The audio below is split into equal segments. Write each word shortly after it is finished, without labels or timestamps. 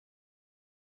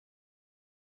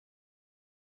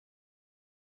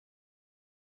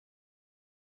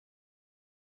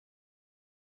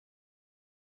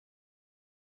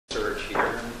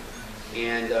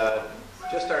And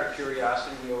just out of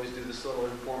curiosity, we always do this little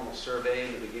informal survey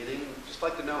in the beginning. Just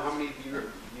like to know how many of you are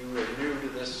new to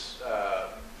this.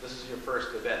 This is your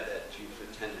first event that you've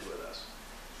attended with us.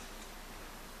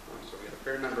 So we have a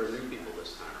fair number of new people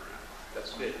this time around.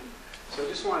 That's good. So I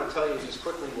just want to tell you just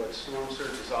quickly what Storm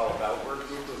Surge is all about. We're a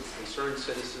group of concerned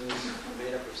citizens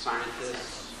made up of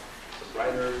scientists,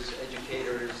 writers,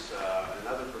 educators, and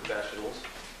other professionals.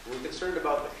 We're concerned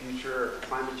about the future of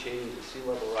climate change and sea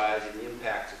level rise and the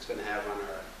impacts it's going to have on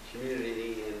our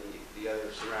community and the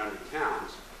other surrounding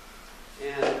towns.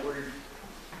 And we're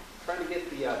trying to get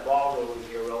the ball rolling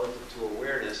here relative to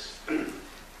awareness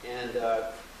and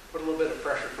put a little bit of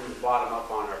pressure from the bottom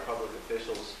up on our public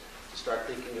officials to start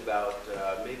thinking about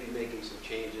maybe making some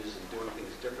changes and doing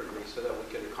things differently so that we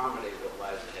can accommodate what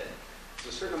lies ahead.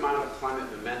 There's a certain amount of climate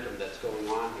momentum that's going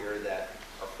on here that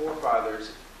our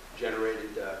forefathers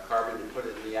generated carbon and put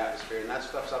it in the atmosphere, and that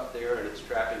stuff's up there and it's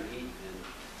trapping heat, and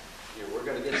you know, we're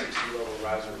going to get some sea level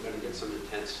rise, and we're going to get some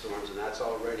intense storms, and that's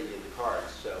already in the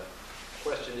cards. So the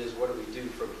question is, what do we do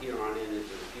from here on in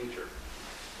into the future?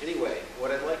 Anyway, what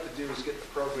I'd like to do is get the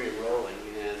program rolling,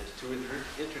 and to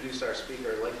introduce our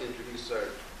speaker, I'd like to introduce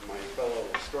my fellow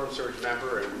Storm Surge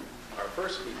member and our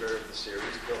first speaker of the series,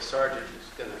 Bill Sargent, who's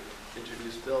going to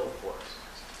introduce Bill for us.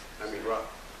 I mean, Rob.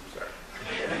 I'm sorry.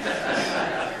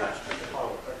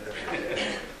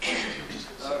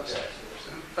 Okay.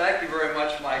 Thank you very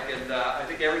much, Mike, and I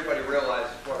think everybody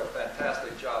realizes what a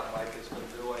fantastic job Mike has been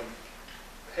doing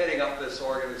heading up this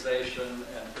organization,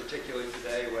 and particularly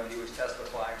today when he was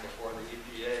testifying before the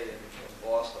EPA in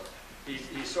Boston.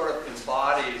 He sort of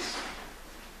embodies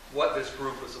what this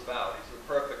group is about. He's the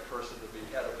perfect person to be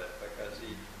head of it because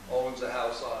he owns a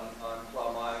house on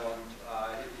Plum Island.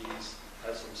 He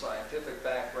has some scientific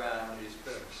background. He's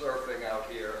been surfing out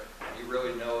here, and he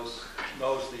really knows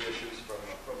the issues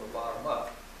from the bottom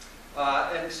up.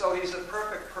 And so he's a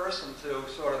perfect person to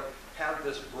sort of have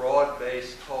this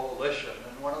broad-based coalition.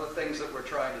 And one of the things that we're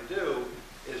trying to do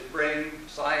is bring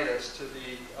scientists to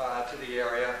the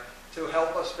area to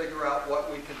help us figure out what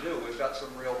we can do. We've got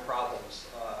some real problems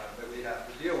that we have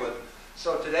to deal with.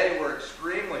 So today we're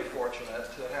extremely fortunate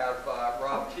to have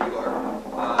Rob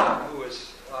Thieler, who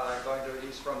is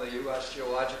he's from the US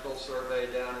Geological Survey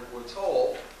down in Woods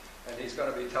Hole, and he's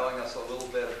going to be telling us a little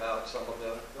bit about some of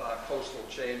the coastal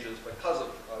changes because of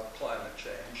climate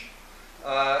change.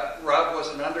 Rob was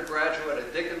an undergraduate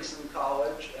at Dickinson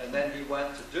College, and then he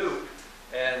went to Duke,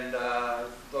 and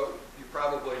you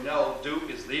probably know Duke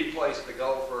is the place to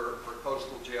go for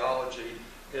coastal geology.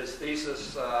 His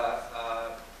thesis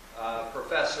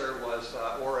professor was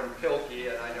Orrin Pilkey,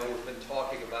 and I know we've been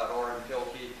talking about Orrin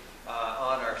Pilkey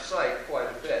on our site quite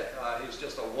a bit. He's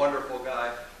just a wonderful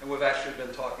guy, and we've actually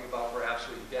been talking about perhaps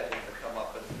we can get him to come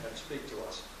up and speak to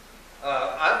us.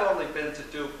 I've only been to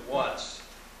Duke once,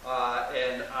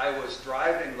 and I was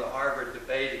driving the Harvard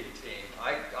debating team.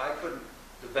 I couldn't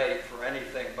debate for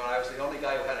anything, but I was the only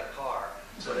guy who had a car,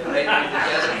 so they made me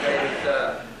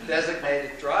the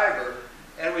designated driver.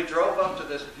 And we drove up to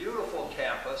this beautiful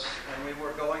campus, and we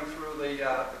were going through the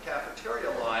cafeteria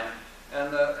line,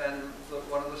 and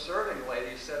one of the serving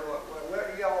ladies said,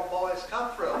 where do y'all boys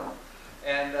come from?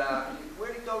 And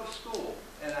where do you go to school?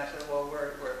 And I said, well,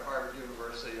 we're at Harvard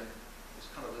University, and it's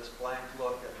kind of this blank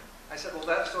look. And I said, well,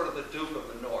 that's sort of the Duke of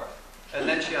the North. And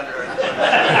then she understood.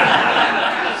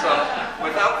 So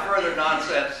without further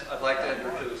nonsense, I'd like to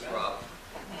introduce Rob.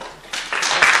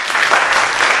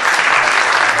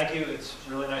 Thank you. It's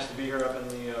really nice to be here up in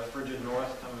the frigid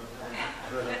north. I'm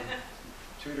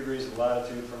 2 degrees of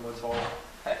latitude from Woods Hole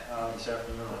this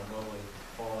afternoon, on a lovely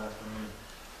fall afternoon.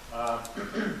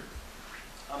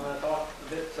 I'm going to talk a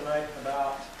bit tonight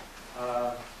about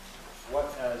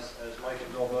what, as Mike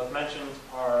and Bill both mentioned,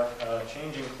 are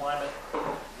changing climate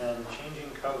and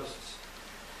changing coasts.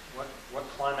 What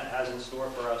climate has in store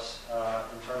for us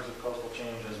in terms of coastal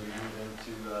change as we move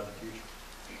into the future.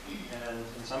 And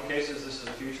in some cases, this is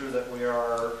a future that we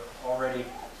are already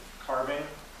carving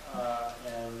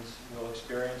and will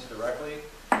experience directly.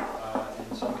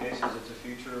 In some cases, it's a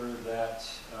future that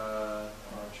our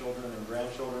children and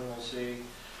grandchildren will see.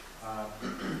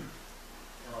 And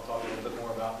I'll talk a little bit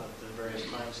more about the various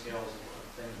time scales of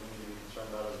things we need to be concerned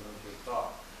about as we move through the talk.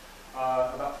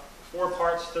 About 4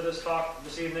 parts to this talk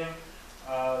this evening.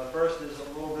 The first is a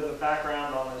little bit of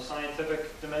background on the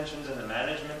scientific dimensions and the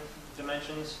management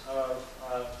dimensions of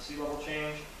sea level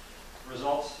change,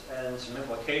 results and some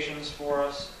implications for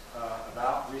us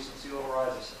about recent sea level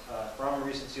rise, from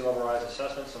recent sea level rise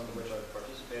assessments, some of which I've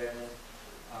participated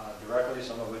in directly,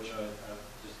 some of which I've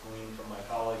gleaned from my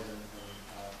colleagues and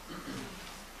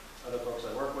other folks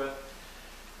I work with.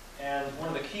 And one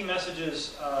of the key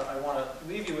messages I want to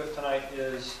leave you with tonight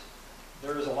is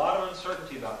there is a lot of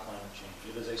uncertainty about climate change.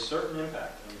 It is a certain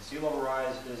impact. I mean, sea level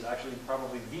rise is actually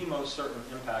probably the most certain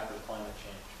impact of climate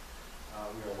change.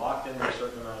 We are locked into a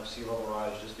certain amount of sea level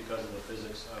rise just because of the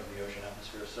physics of the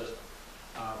ocean-atmosphere system.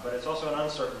 But it's also an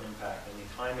uncertain impact, and the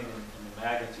timing and the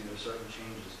magnitude of certain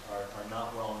changes are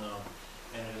not well known.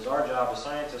 And it is our job as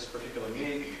scientists,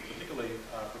 particularly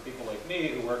for people like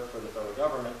me who work for the federal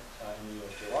government in the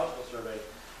US Geological Survey,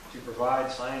 to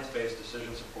provide science-based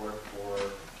decision support for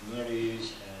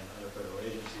communities and other federal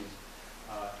agencies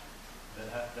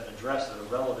that address, that are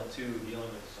relevant to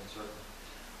dealing with this uncertainty.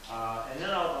 And then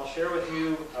I'll share with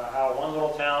you how one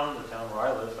little town, the town where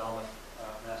I live, Falmouth,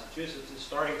 Massachusetts, is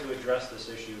starting to address this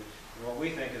issue in what we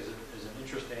think is an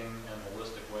interesting and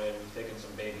holistic way, and we've taken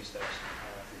some baby steps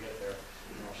to get there,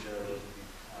 and I'll share those with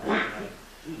you tonight.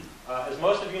 As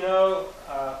most of you know,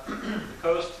 the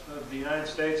coast of the United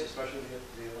States, especially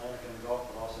the Atlantic and the Gulf,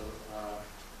 but also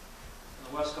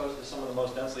the West Coast, is some of the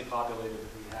most densely populated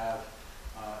that we have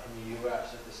in the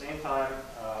U.S. At the same time,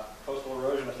 coastal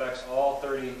erosion affects all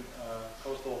 30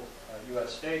 coastal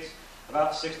U.S. states.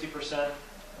 About 60%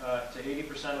 to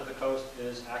 80% of the coast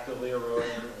is actively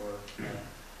eroding or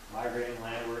migrating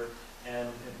landward, and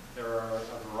there are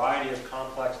a variety of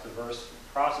complex, diverse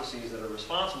processes that are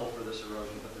responsible for this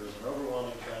erosion, but there is an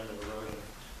overwhelming trend of erosion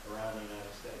around the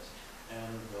United States.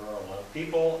 And there are a lot of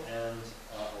people and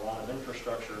a lot of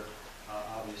infrastructure,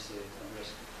 obviously, at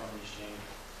risk from these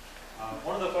changes.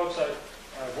 One of the folks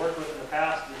I've worked with in the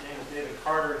past, his name is David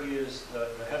Carter. He is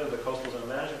the head of the Coastal Zone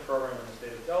Management Program in the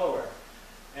state of Delaware.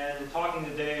 And in talking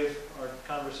to Dave, our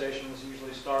conversations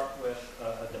usually start with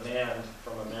a demand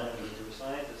from a manager to a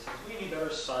scientist. We need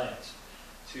better science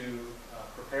to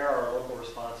prepare our local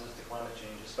responses to climate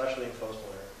change, especially in coastal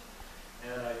areas.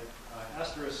 And I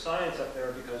asked there is science up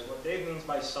there because what Dave means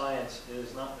by science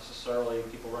is not necessarily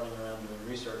people running around doing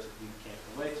research that we can't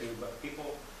relate to, but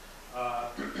people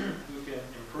who can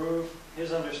improve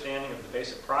his understanding of the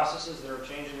basic processes that are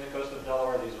changing the coast of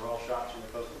Delaware. These are all shots from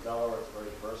the coast of Delaware. It's a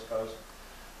very diverse coast.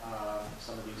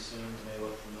 Some of these scenes may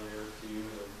look familiar to you.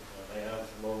 They have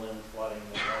lowland flooding,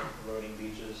 they have eroding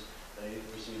beaches, they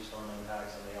receive storm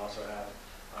impacts, and they also have,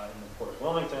 in the Port of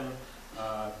Wilmington,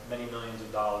 many millions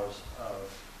of dollars of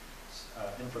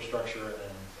infrastructure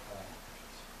and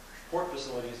port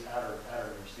facilities at or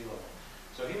near sea level.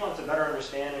 So he wants a better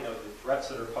understanding of the threats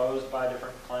that are posed by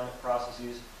different climate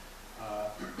processes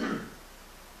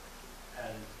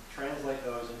and translate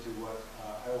those into what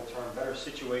I will term better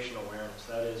situational awareness.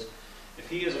 That is, if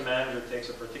he as a manager takes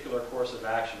a particular course of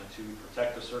action to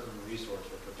protect a certain resource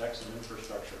or protect some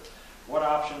infrastructure, what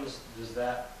options does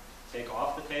that take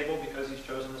off the table because he's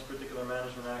chosen this particular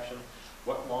management action?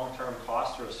 What long-term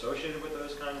costs are associated with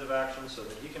those kinds of actions so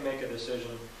that he can make a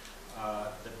decision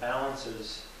that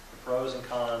balances the pros and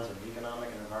cons and the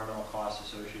economic and environmental costs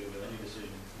associated with any decision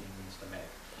he needs to make.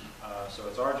 So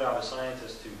it's our job as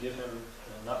scientists to give him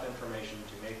enough information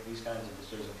to make these kinds of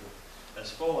decisions with as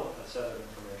full a set of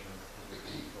information as we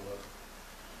can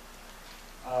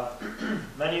deliver.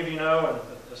 Many of you know, and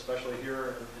especially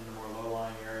here in the more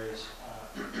low-lying areas,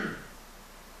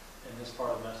 in this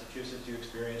part of Massachusetts, you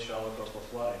experience shallow coastal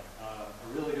flooding. A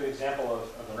really good example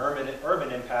of an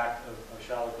urban impact of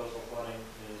shallow coastal flooding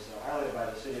is highlighted by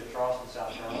the city of Charleston,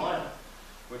 South Carolina,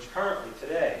 which currently,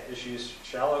 today, issues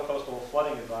shallow coastal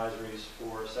flooding advisories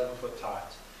for 7-foot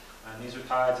tides. And these are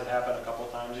tides that happen a couple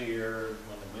times a year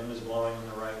when the wind is blowing in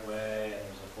the right way and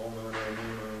there's a full moon or a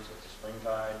new moon, so it's a spring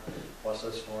tide, plus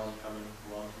a storm coming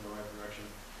along from the right direction.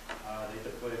 They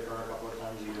typically occur a couple of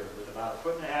times a year. With about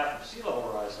 1.5 feet of sea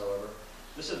level rise, however,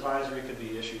 this advisory could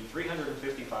be issued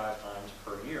 355 times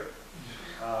per year.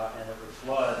 And it would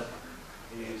flood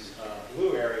these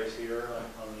blue areas here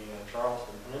on the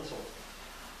Charleston Peninsula.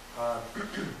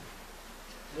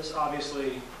 This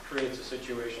obviously creates a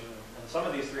situation, and some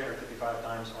of these 355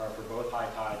 times are for both high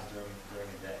tides during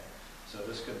a day. So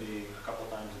this could be a couple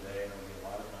times a day, and there will be a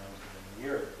lot of times within a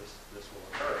year that this will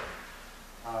occur.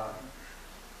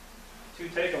 Two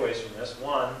takeaways from this.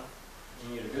 One,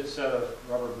 you need a good set of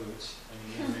rubber boots, and you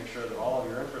need to make sure that all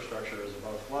of your infrastructure is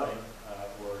above flooding,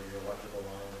 or your electrical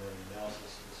line or your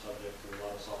analysis is subject to a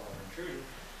lot of saltwater intrusion.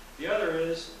 The other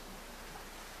is,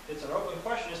 it's an open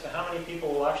question as to how many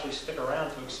people will actually stick around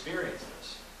to experience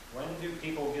this. When do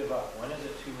people give up? When is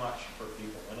it too much for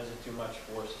people? When is it too much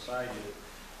for society to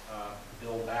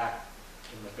build back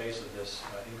in the face of this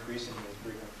increasingly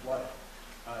frequent flooding?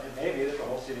 It may be that the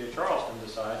whole city of Charleston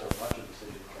decides, or much of the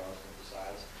city of Charleston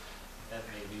decides, that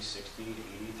maybe 60 to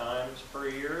 80 times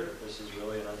per year, that this is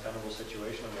really an untenable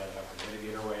situation and we have to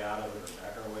mitigate our way out of it, or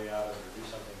back our way out of it, or do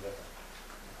something different.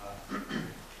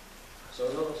 So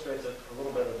it illustrates a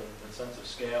little bit of the sense of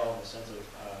scale and the sense of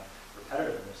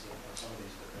repetitiveness of some of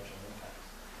these differential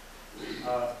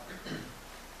impacts.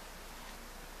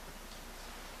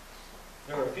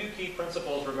 There are a few key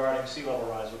principles regarding sea level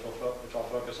rise, which I'll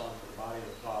focus on for the body of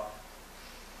the talk.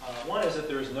 One is that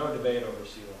there is no debate over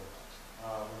sea level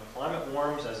rise. When the climate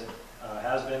warms, as it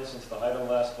has been since the height of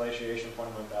the last glaciation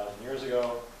 21,000 years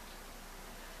ago,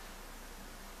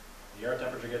 the air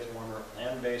temperature gets warmer,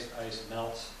 land-based ice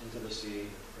melts into the sea,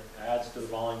 it adds to the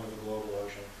volume of the global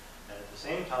ocean, and at the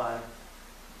same time,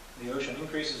 the ocean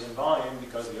increases in volume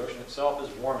because the ocean itself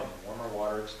is warming. Warmer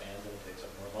water expands and it takes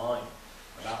up more volume.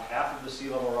 About half of the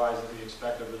sea level rise that we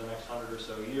expect over the next 100 or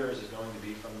so years is going to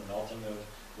be from the melting of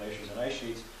glaciers and ice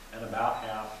sheets, and about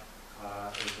half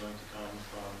is going to come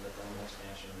from the thermal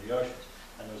expansion of the oceans.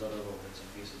 And there's other little bits and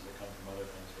pieces that come from other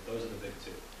things, but those are the big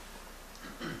two.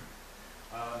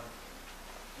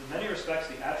 In many respects,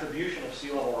 the attribution of sea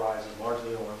level rise is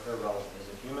largely irrelevant. Is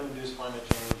it human-induced climate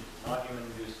change? Is it not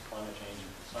human-induced climate change? Is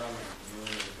it the sun? Is it the moon?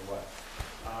 Is it the what?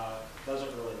 Doesn't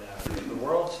really matter. If the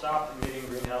world stopped emitting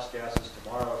greenhouse gases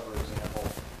tomorrow, for example,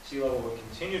 sea level would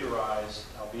continue to rise,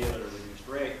 albeit at a reduced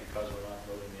rate, because we're not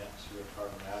loading the atmosphere with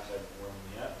carbon dioxide and warming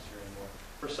the atmosphere anymore,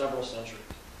 for several centuries.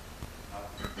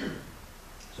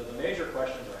 So the major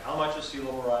questions are how much is sea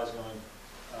level rise going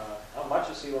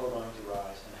to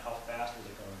rise, and how fast is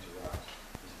it going to rise?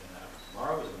 Is it going to happen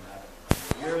tomorrow? Is it going to happen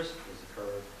in 100 years? Does the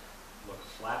curve look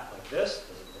flat like this?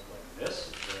 Does it look like this?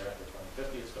 Where after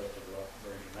 2050 it starts to go up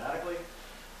very dramatically?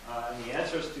 And the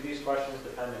answers to these questions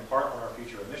depend in part on our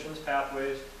future emissions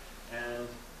pathways and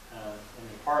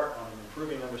in part on an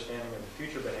improving understanding of the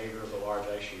future behavior of the large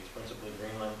ice sheets, principally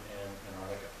Greenland and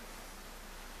Antarctica.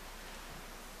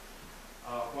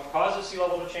 What causes sea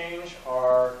level to change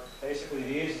are basically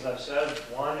these, as I've said.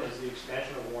 One is the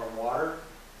expansion of warm water.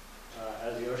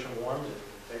 As the ocean warms, it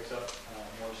takes up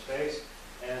more space,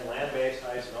 and land-based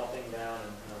ice melting down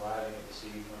and arriving at the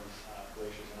sea from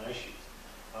glaciers and ice sheets.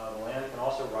 The land can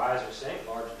also rise or sink.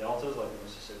 Large deltas, like the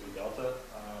Mississippi Delta,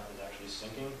 is actually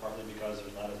sinking, partly because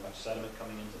there's not as much sediment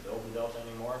coming in to build the delta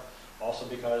anymore. Also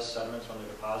because sediments, when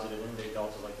they're deposited in big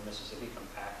deltas like the Mississippi,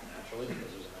 compact naturally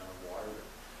because there's an amount of water that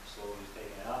slowly is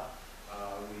taken out.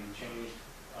 We changed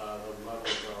the level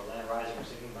of land rising or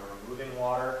sinking by removing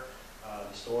water,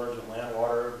 the storage of land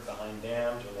water behind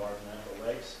dams or large natural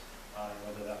lakes, and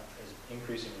whether that is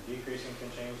increasing or decreasing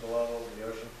can change the level of the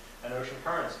ocean. And ocean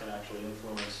currents can actually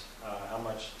influence how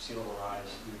much sea level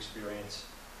rise you experience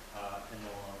in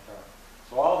the long term.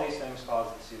 So all of these things cause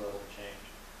the sea level to change.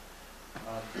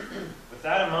 With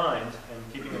that in mind,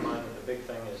 and keeping in mind that the big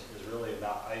thing is really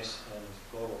about ice and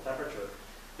global temperature,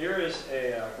 here is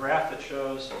a graph that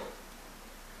shows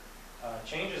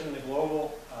changes in the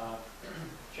global,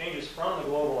 changes from the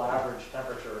global average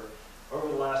temperature over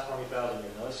the last 20,000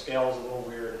 years. Now this scale is a little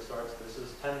weird. It starts, this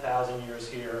is 10,000 years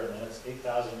here, and then it's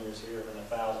 8,000 years here, and then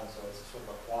 1,000, so it's sort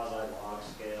of a quasi-log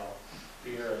scale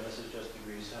here, and this is just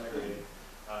degrees centigrade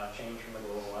change from the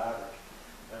global average.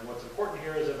 And what's important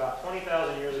here is about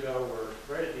 20,000 years ago, we're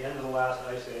right at the end of the last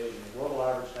ice age, and the global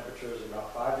average temperature is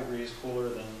about 5 degrees cooler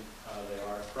than they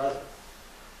are at present.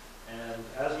 And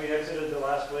as we exited the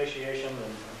last glaciation,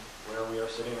 and where we are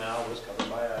sitting now was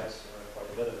covered by ice, quite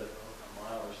a bit of it, a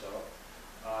mile or so.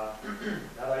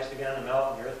 That ice began to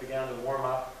melt and the earth began to warm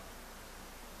up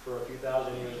for a few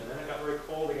thousand years, and then it got very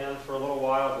cold again for a little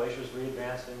while. Glaciers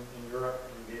re-advanced in Europe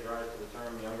and gave rise to the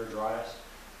term younger dryas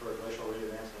for a glacial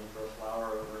re-advancement for a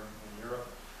flower over in Europe.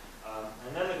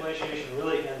 And then the glaciation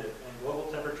really ended, and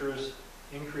global temperatures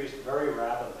increased very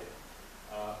rapidly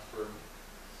for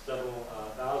several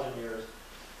thousand years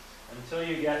until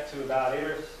you get to about 8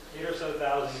 or so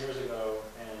thousand years ago,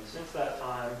 and since that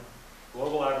time,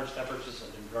 global average temperatures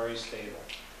have been very stable.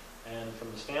 And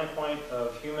from the standpoint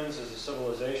of humans as a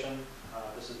civilization,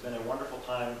 this has been a wonderful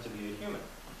time to be a human.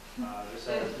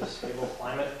 This stable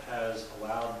climate has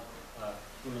allowed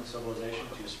human civilization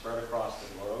to spread across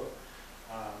the globe.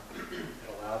 It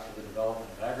allowed for the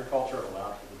development of agriculture, it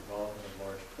allowed for the development of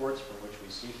large ports from which we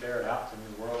seafared out to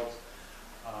new worlds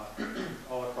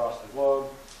all across the globe.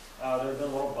 There have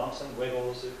been little bumps and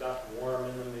wiggles. It got warm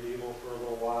in the medieval for a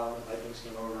little while, and Vikings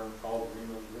came over and called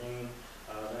Greenland green.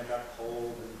 Then it got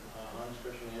cold, and Hans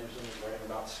Christian Andersen was writing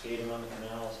about skating on the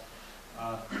canals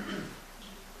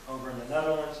over in the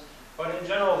Netherlands. But in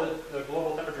general, the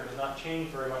global temperature has not changed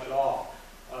very much at all.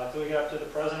 Until we get up to the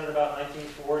present at about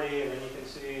 1940, and then you can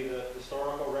see the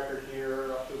historical record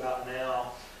here up to about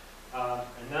now.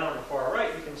 And then on the far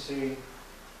right, you can see,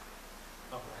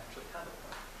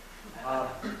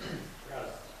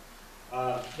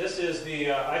 This is the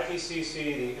IPCC,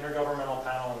 the Intergovernmental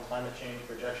Panel on Climate Change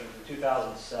projection for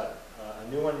 2007. A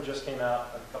new one just came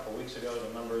out a couple weeks ago.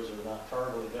 The numbers are not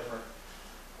terribly different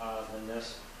than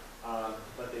this.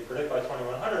 But they predict by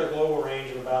 2100 a global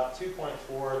range of about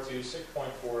 2.4 to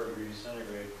 6.4 degrees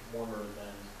centigrade warmer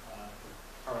than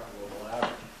the current global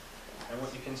average. And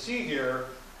what you can see here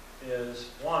is,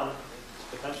 one,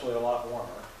 it's potentially a lot warmer.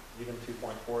 Even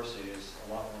 2.4 C is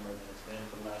a lot warmer than it's been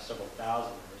for the last several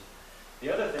thousand years.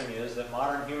 The other thing is that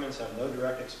modern humans have no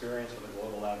direct experience with a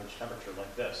global average temperature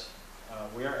like this.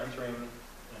 We are entering,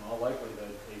 in all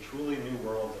likelihood, a truly new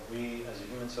world that we, as a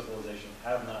human civilization,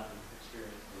 have not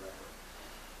experienced directly.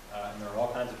 And there are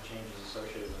all kinds of changes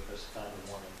associated with this kind of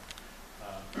warming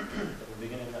that we're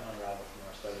beginning to unravel from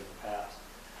our study of the past.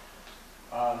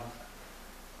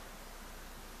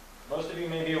 Most of you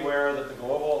may be aware that the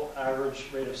global average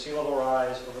rate of sea level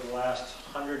rise over the last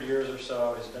 100 years or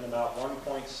so has been about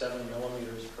 1.7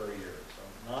 millimeters per year,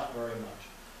 so not very much.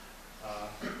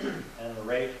 And the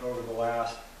rate over the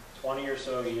last 20 or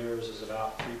so years is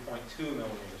about 3.2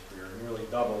 millimeters per year, nearly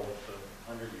double what the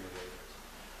 100-year rate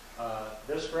is.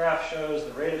 This graph shows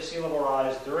the rate of sea level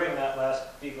rise during that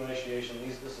last deglaciation.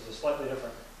 This is a slightly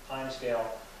different time scale.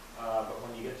 But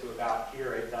when you get to about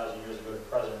here, 8,000 years ago to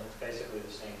present, it's basically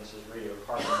the same. This is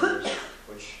radiocarbon years,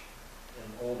 which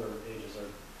in older ages are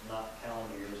not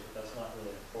calendar years, but that's not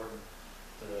really important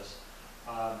to this.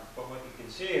 But what you can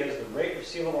see is the rate of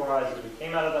sea level rise as we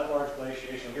came out of that large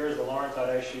glaciation. Here's the Laurentide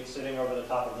ice sheet sitting over the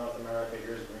top of North America.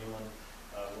 Here's Greenland.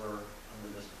 We're under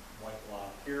this white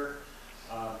blob here.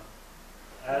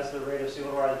 As the rate of sea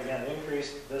level rise began to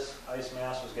increase, this ice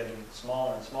mass was getting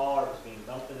smaller and smaller. It was being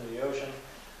dumped into the ocean.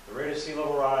 The rate of sea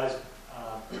level rise,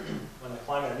 when the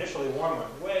climate initially warmed,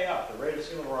 went way up. The rate of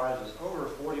sea level rise was over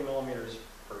 40 millimeters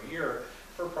per year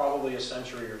for probably a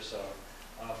century or so.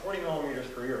 40 millimeters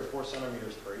per year, 4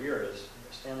 centimeters per year, is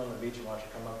stand on the beach and watch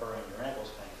it come up around your ankles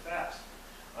kind of fast.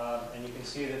 And you can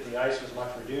see that the ice was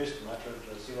much reduced. Much of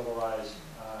the sea level rise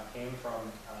came from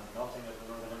melting of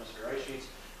the northern hemisphere ice sheets.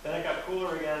 Then it got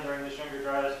cooler again during this younger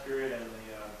dry ice period, and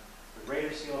the rate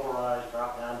of sea level rise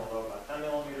dropped down below about 10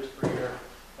 millimeters per year.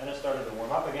 Then it started to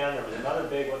warm up again. There was another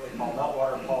big, what they call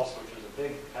meltwater pulse, which is a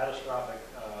big catastrophic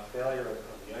failure of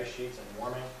the ice sheets and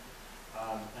warming.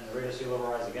 And the rate of sea level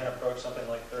rise again approached something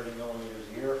like 30 millimeters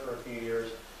a year for a few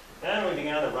years. Then we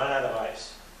began to run out of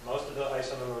ice. Most of the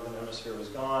ice in the northern hemisphere was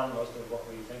gone. Most of what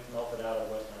we think melted out of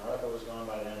West Antarctica was gone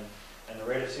by then. And the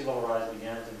rate of sea level rise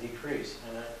began to decrease.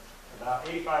 And about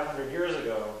 8,500 years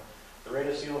ago, the rate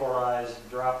of sea level rise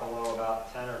dropped below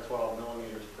about 10 or 12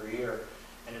 millimeters per year.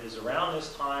 And it is around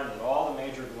this time that all the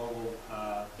major global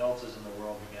deltas in the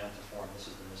world began to form. This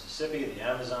is the Mississippi, the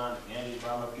Amazon, the Ganges,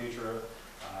 Brahmaputra,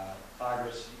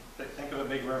 Tigris. Think of a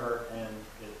big river, and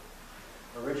it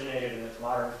originated in its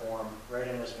modern form right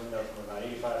in this window from about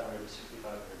 8,500 to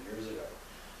 6,500 years ago.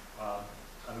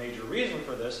 A major reason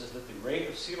for this is that the rate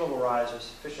of sea level rise was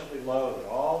sufficiently low that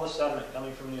all the sediment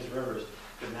coming from these rivers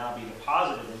could now be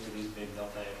deposited into these big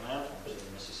deltaic landforms.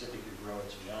 The Mississippi could grow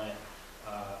its giant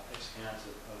expanse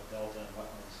of delta and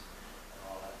wetlands and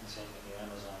all that, and same with the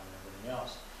Amazon and everything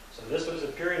else. So this was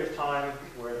a period of time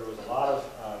where there was a lot of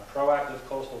proactive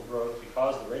coastal growth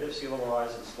because the rate of sea level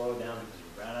rise had slowed down because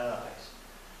we ran out of ice.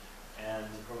 And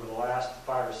over the last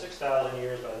 5,000 or 6,000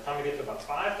 years, by the time we get to about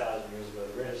 5,000 years ago,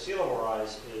 the rate of sea level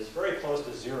rise is very close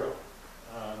to zero,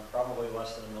 probably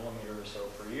less than a millimeter or so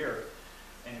per year.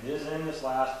 And it is in this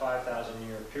last 5,000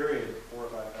 year period,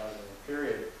 4,000 or 5,000 year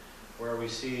period, where we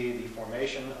see the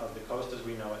formation of the coast as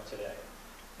we know it today.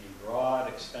 The broad,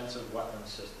 extensive wetland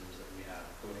systems that we have,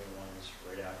 including the ones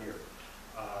right out here.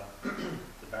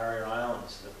 The barrier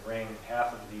islands that ring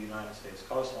half of the United States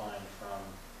coastline from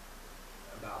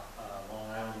about Long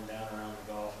Island down around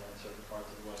the Gulf and in certain parts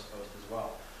of the West Coast as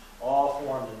well. All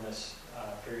formed in this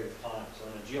period of time. So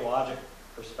in a geologic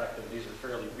perspective, these are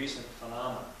fairly recent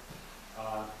phenomena.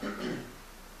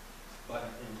 But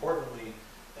importantly,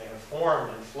 they have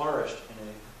formed and flourished in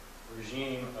a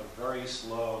regime of very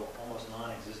slow, almost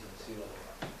non-existent sea level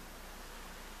rise.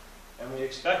 And we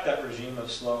expect that regime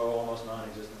of slow, almost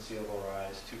non-existent sea level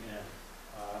rise to end.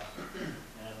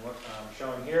 And what I'm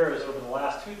showing here is over the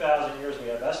last 2,000 years, we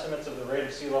have estimates of the rate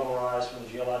of sea level rise from the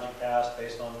geologic past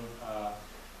based on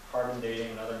carbon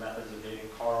dating and other methods of dating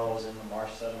corals in the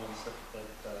marsh sediments that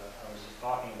I was just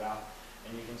talking about.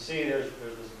 And you can see there's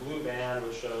this blue band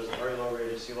which shows a very low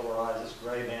rate of sea level rise. This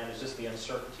gray band is just the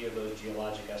uncertainty of those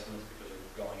geologic estimates because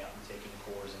we're going out and taking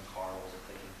cores and corals and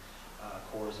taking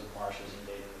cores of marshes and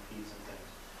dating the peats and things.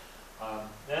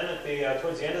 Then at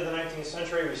towards the end of the 19th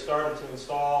century, we started to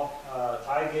install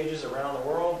tide gauges around the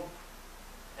world.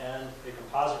 and a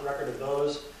composite record of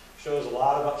those shows a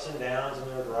lot of ups and downs, and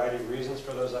there are a variety of reasons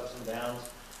for those ups and downs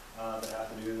that have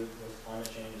to do with climate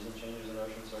changes and changes in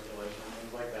ocean circulation and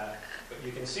things like that. But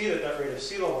you can see that that rate of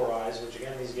sea level rise, which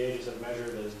again these gauges have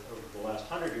measured as over the last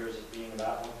 100 years as being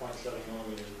about 1.7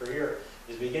 millimeters per year,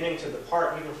 is beginning to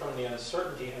depart even from the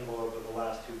uncertainty envelope of the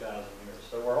last 2,000 years.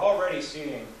 So we're already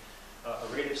seeing a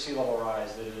rate of sea level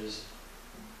rise that is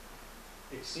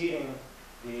exceeding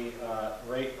the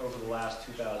rate over the last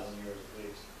 2,000 years at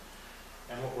least.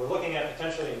 And what we're looking at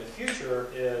potentially in the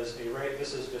future is a rate,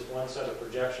 this is just one set of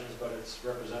projections, but it's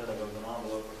representative of an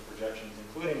envelope of projections,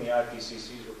 including the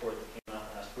IPCC's report that came out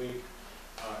last week,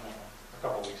 a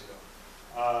couple weeks ago.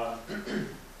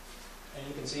 And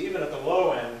you can see even at the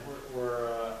low end,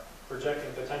 we're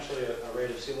projecting potentially a rate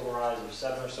of sea level rise of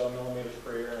 7 or so millimeters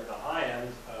per year, and at the high end,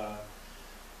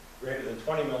 greater than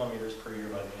 20 millimeters per year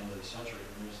by the end of the century.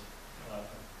 And there's a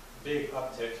big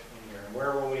uptick in here. And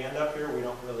where will we end up here? We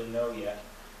don't really know yet.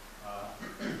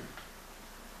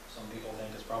 Some people think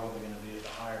it's probably going to be at the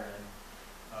higher end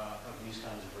of these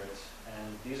kinds of rates.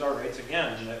 And these are rates,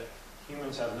 again, that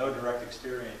humans have no direct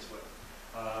experience with.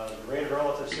 The rate of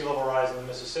relative sea level rise in the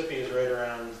Mississippi is right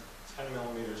around 10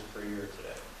 millimeters per year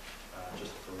today.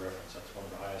 Just for reference, that's one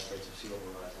of the highest rates of sea level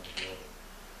rise in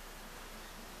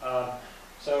the world.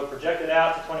 So projected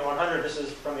out to 2100, this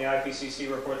is from the IPCC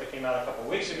report that came out a couple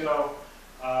weeks ago,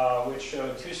 which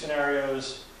showed two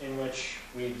scenarios in which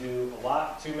we do a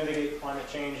lot to mitigate climate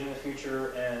change in the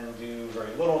future and do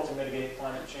very little to mitigate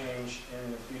climate change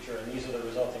in the future. And these are the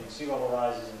resulting sea level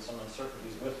rises and some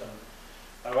uncertainties with them.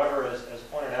 However, as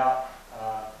pointed out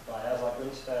by Aslak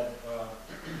Winstead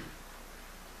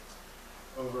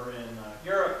over in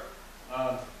Europe,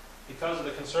 because of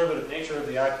the conservative nature of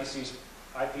the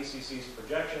IPCC's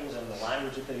projections and the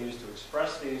language that they use to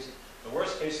express these, the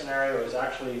worst case scenario is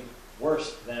actually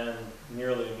worse than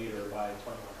nearly a meter by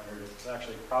 2100. It's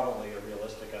actually probably a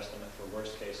realistic estimate for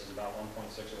worst case is about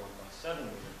 1.6 or 1.7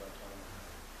 meters by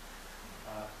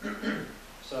 2100.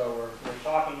 So we're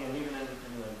talking, and even in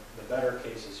the better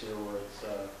cases here where it's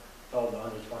held to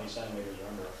under 20 centimeters or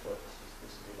under a foot,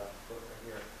 this is about a foot right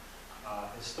here,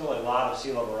 it's still a lot of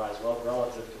sea level rise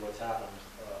relative to what's happened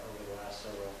over the last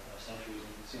several centuries.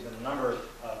 You can see that a number of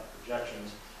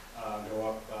projections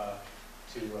go up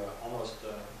to almost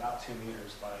about 2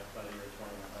 meters by the year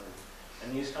 2100.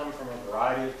 And these come from a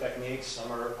variety of techniques.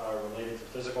 Some are related to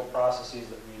physical processes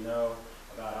that we know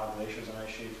about how glaciers and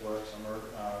ice sheets work. Some are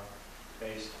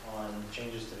based on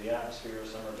changes to the atmosphere.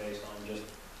 Some are based on just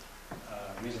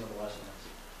reasonable estimates.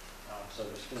 So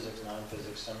there's physics,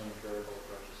 non-physics, semi-empirical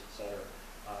approaches, etc.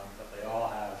 But they all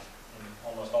have, and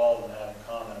almost all of them have in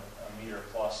common, a meter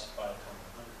plus by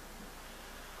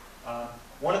 2100.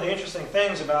 One of the interesting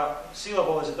things about sea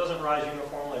level is it doesn't rise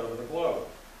uniformly over the globe.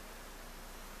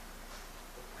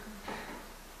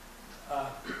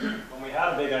 When we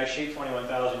had a big ice sheet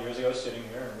 21,000 years ago sitting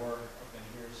here, and we're up in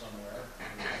here somewhere,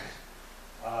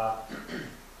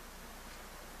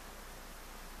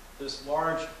 this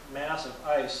large mass of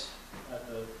ice at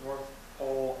the North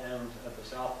Pole and at the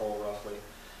South Pole, roughly,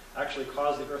 actually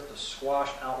caused the Earth to squash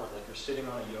outward like you're sitting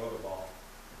on a yoga ball,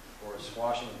 or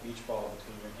squashing a beach ball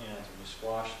between your hands. When you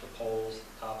squash the poles,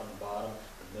 the top and the bottom,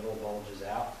 the middle bulges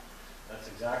out. That's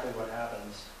exactly what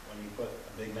happens when you put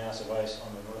a big mass of ice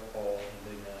on the North Pole and a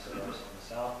big mass of ice on the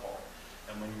South Pole.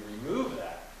 And when you remove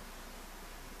that,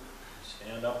 you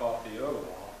stand up off the yoga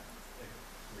ball, it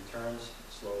returns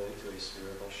slowly to a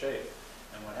spherical shape.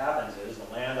 And what happens is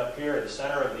the land up here, the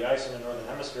center of the ice in the Northern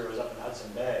Hemisphere was up in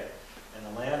Hudson Bay, and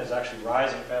the land is actually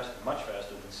rising faster, much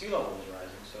faster than sea level is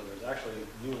rising. So there's actually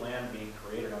new land being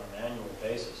created on an annual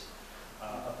basis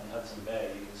up in Hudson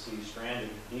Bay. You can see stranded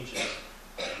beaches.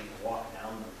 You can walk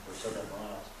down them for several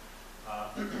miles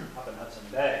up in Hudson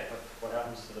Bay. But what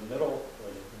happens to the middle, or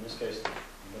in this case, the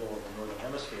middle of the Northern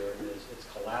Hemisphere, is it's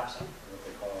collapsing, or what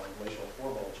they call a glacial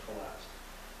forebulge collapse.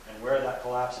 And where that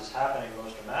collapse is happening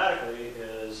most dramatically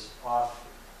is off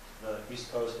the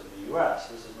east coast of the U.S.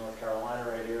 This is North Carolina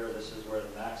right here. This is where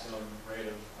the maximum rate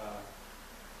of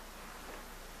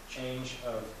change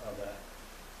of that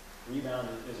rebound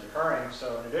is occurring.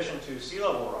 So in addition to sea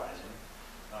level rising,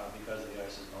 because the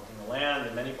ice is melting, the land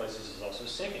in many places is also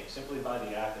sinking, simply by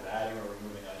the act of adding or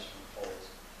removing ice from the poles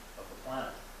of the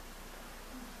planet.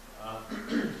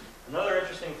 Another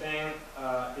interesting thing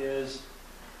is,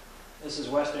 this is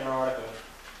West Antarctica.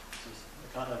 This is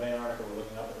the continent of Antarctica. We're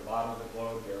looking up at the bottom of the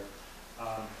globe here.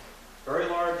 Very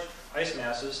large ice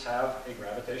masses have a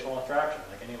gravitational attraction.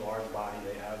 Like any large body,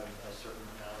 they have a certain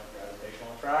amount of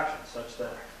gravitational attraction, such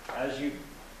that as you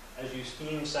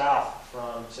steam south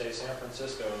from, say, San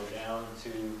Francisco down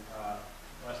to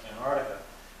West Antarctica,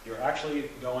 you're actually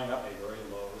going up a very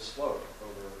low slope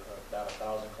over about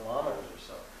 1,000 kilometers or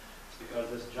so. It's because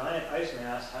this giant ice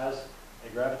mass has a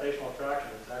gravitational attraction.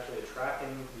 It's actually attracting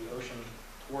the ocean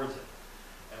towards it.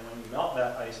 And when you melt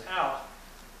that ice out,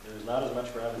 there's not as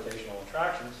much gravitational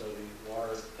attraction, so the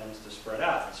water tends to spread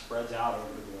out. It spreads out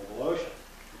over the global ocean.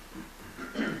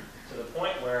 To the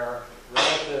point where,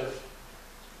 relative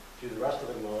to the rest of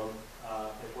the globe,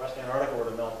 if West Antarctica were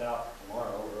to melt out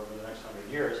tomorrow or over the next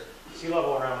 100 years, sea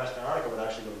level around West Antarctica would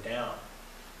actually go down.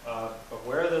 But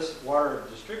where this water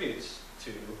distributes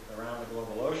to around the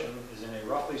global ocean is in a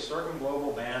roughly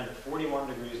circumglobal band at 41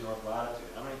 degrees north latitude.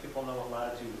 How many people know what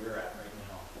latitude we're at right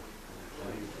now?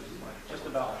 Just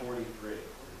about 43,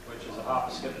 which is a hop,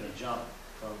 a skip, and a jump.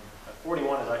 From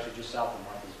 41 is actually just south of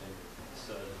Martha's Vineyard. It's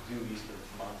due east of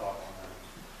Montauk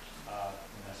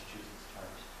in Massachusetts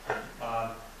terms.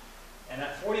 And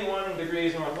at 41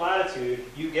 degrees north latitude,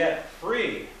 you get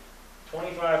free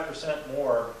 25%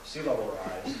 more sea level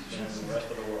rise than the rest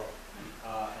of the world.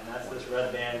 And that's this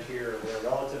red band here, where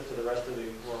relative to the rest of the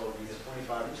world, you get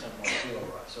 25% more sea level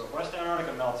rise. So if West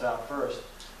Antarctica melts out first,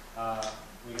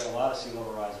 we get a lot of sea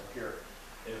level rise up here.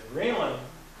 If Greenland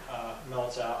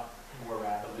melts out more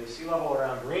rapidly, sea level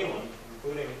around Greenland,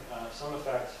 including some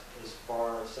effect as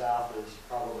far south as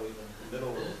probably the middle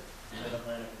of the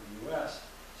mid-Atlantic of the U.S.,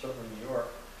 certainly New York,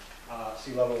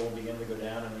 sea level will begin to go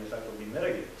down and the effect will be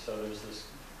mitigated. So there's this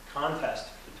contest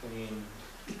between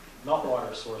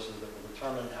meltwater sources that will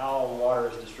determine how water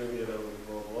is distributed over the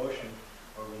global ocean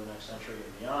over the next century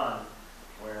and beyond,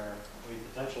 where we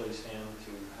potentially stand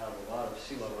to have a lot of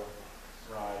sea level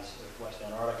rise if West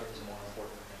Antarctica is more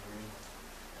important than Greenland.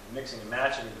 And mixing and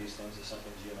matching of these things is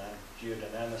something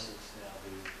geodynamicists now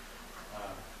do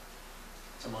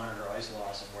to monitor ice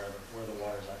loss and where the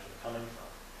water is actually coming from.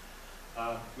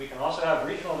 We can also have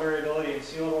regional variability in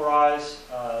sea level rise.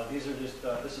 These are just,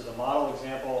 this is a model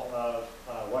example of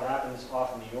what happens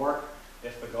off New York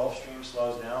if the Gulf Stream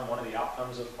slows down. One of the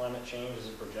outcomes of climate change is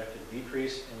a projected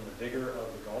decrease in the vigor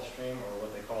of the Gulf Stream, or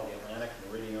what they call the Atlantic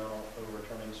Meridional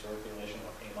Overturning Circulation,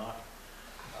 or AMOC.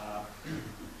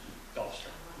 Gulf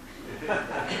Stream.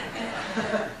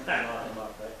 Not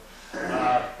AMOC, right?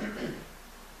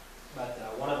 But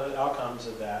one of the outcomes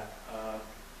of that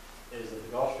is that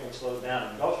the Gulf Stream slows down.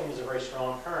 And the Gulf Stream is a very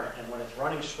strong current, and when it's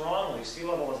running strongly, sea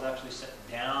level is actually set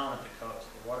down at the coast.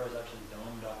 The water is actually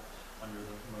domed up under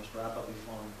the most rapidly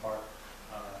flowing part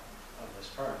of this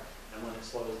current. And when it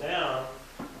slows down,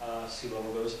 sea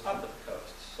level goes up at the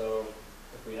coast. So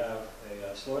if we have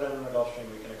a slowdown in the Gulf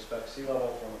Stream, we can expect sea level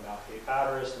from about Cape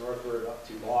Hatteras northward up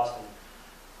to Boston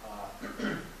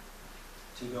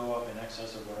to go up in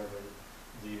excess of whatever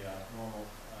the normal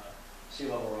sea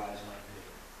level rise might be.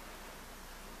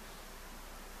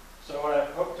 So what I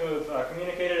hope to have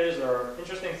communicated is there are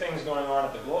interesting things going on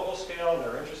at the global scale, there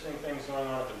are interesting things going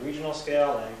on at the regional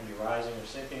scale, and it can be rising or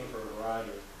sinking for a variety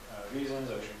of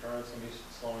reasons. Ocean currents can be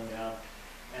slowing down.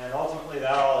 And ultimately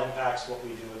that all impacts what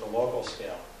we do at the local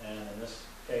scale. And in this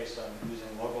case, I'm using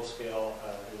local scale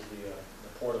as the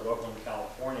Port of Oakland,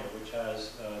 California, which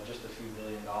has just a few $1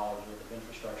 billion worth of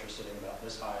infrastructure sitting about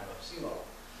this high above sea level.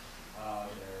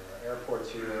 There are airports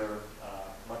here.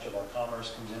 Much of our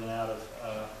commerce comes in and out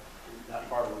of that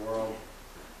part of the world.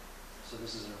 So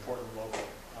this is an important local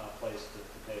place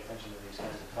to pay attention to these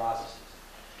kinds of processes.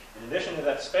 In addition to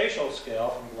that spatial scale,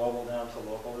 from global down to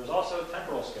local, there's also a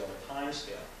temporal scale, a time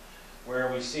scale,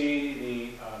 where we see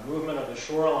the movement of the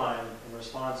shoreline in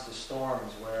response to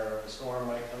storms, where a storm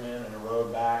might come in and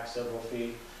erode back several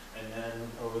feet, and then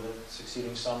over the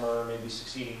succeeding summer, maybe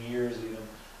succeeding years even,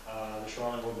 the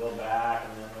shoreline will build back,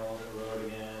 and then they'll erode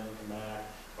again and come back.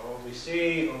 But what we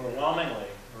see overwhelmingly,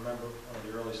 remember one of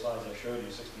the early slides I showed you,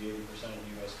 60–80% of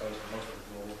the U.S. coast and most of the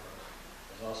global coast.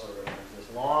 There's also this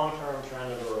long-term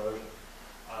trend of erosion.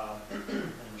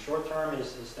 And the short term is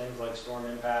things like storm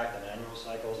impact and annual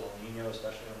cycles, El Nino,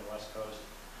 especially on the west coast.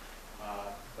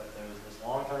 But there's this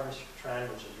long-term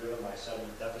trend which is driven by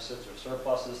sediment deficits or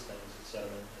surpluses, things that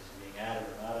sediment is being added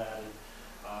or not added,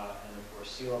 and of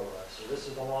course sea level rise. So this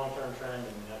is the long-term trend,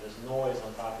 and we have this noise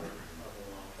on top of the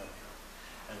long-term trend.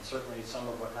 And certainly some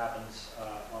of what happens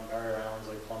on barrier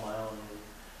islands like Plum Island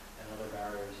and other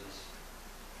barriers is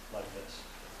like this.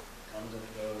 It comes and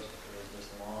it goes, but there is this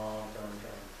long-term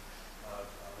trend of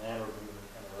landward movement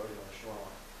and erosion on the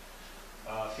shoreline.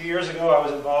 A few years ago, I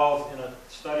was involved in a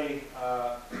study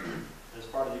as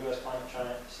part of the US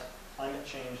Climate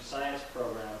Change Science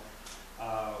Program.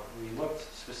 We looked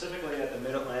specifically at the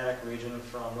Mid-Atlantic region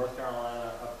from North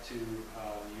Carolina up to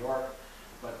New York,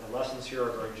 but the lessons here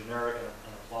are very generic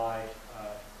and apply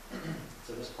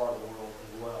to this part of the world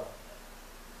as well.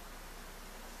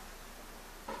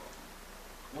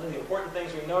 important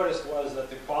things we noticed was that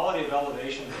the quality of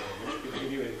elevation data, which could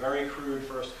give you a very crude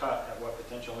first cut at what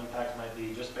potential impact might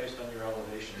be just based on your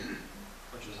elevation,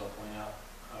 which, as I'll point out,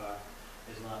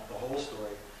 is not the whole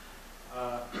story,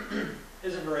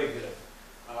 isn't very good.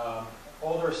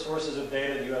 Older sources of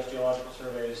data, the US Geological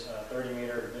Survey's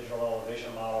 30-meter digital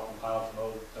elevation model compiled from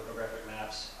old topographic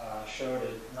maps, showed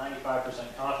a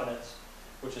 95% confidence,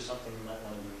 which is something you might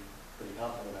want to be pretty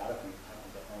confident about if you happen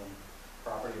to own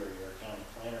property or you're a county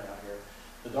planner out here.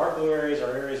 The dark blue areas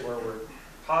are areas where we're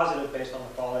positive based on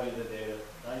the quality of the data,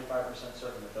 95%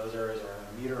 certain that those areas are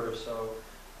a meter or so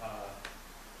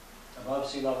above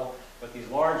sea level. But these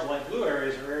large light blue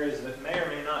areas are areas that may or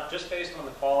may not, just based on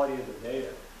the quality of the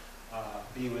data,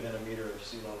 be within a meter of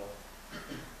sea level.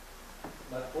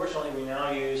 But fortunately, we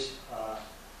now use,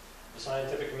 the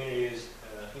scientific community is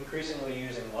increasingly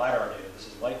using LiDAR data. This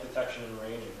is light detection and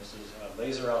ranging. This is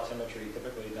laser altimetry,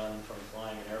 typically done from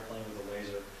flying an airplane with a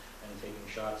laser and taking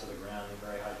shots of the ground in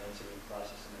very high density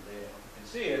processing the data. What you can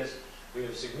see is we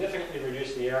have significantly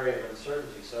reduced the area of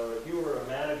uncertainty. So if you were a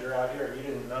manager out here and you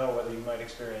didn't know whether you might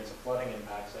experience a flooding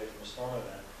impact, say from a storm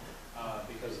event,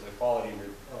 because of the quality of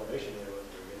your elevation data was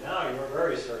very good, now you are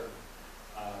very certain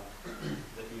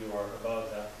that you are above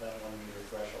that 1 meter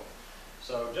threshold.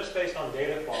 So just based on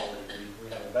data quality, we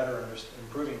have a better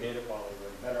improving data quality, we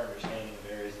have a better understanding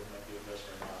of areas that might be at risk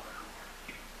or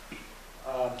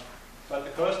not. But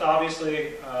the coast,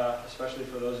 obviously, especially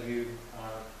for those of you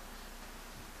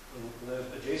who live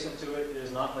adjacent to it,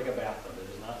 is not like a bathtub. It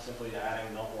is not simply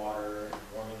adding melt water and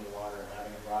warming the water and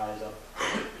having it rise up.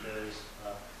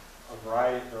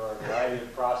 There are a variety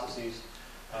of processes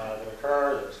that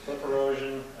occur. There's cliff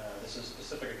erosion. This is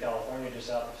specific to California, just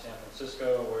south of San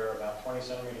Francisco, where about 20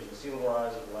 centimeters of sea level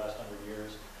rise over the last 100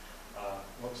 years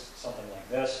looks something like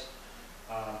this.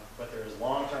 But there is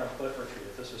long-term cliff retreat.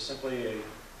 If this was simply a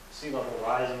sea level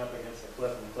rising up against the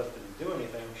cliff and the cliff didn't do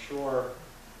anything, sure,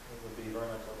 it would be very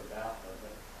much like a bathtub.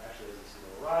 But actually, as the sea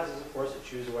level rises, of course, it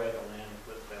chews away at the land,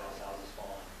 the cliff fails, houses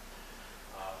falling,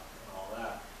 and all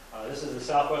that. This is the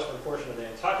southwestern portion of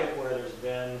Nantucket, where there's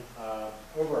been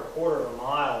over a quarter of a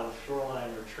mile of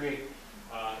shoreline retreat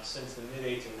since the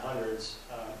mid-1800s,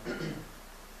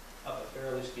 up a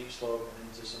fairly steep slope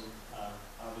into some,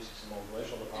 obviously some old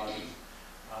glacial deposits,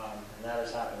 and that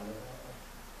has happened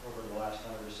over the last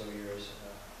 100 or so years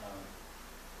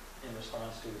in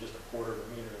response to just a quarter of a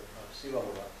meter of sea level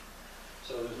rise.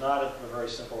 So there's not a very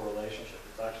simple relationship.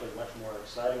 It's actually much more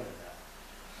exciting than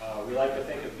that. We like to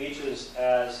think of beaches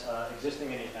as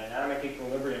existing in a dynamic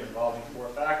equilibrium involving four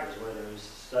factors, where there is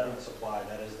sediment supply,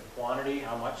 that is the quantity,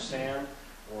 how much sand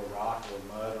or rock or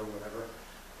mud or whatever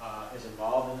is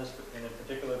involved in a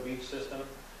particular beach system,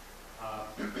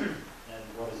 and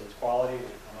what is its quality,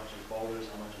 how much is boulders,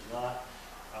 how much is not,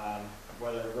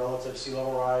 whether relative sea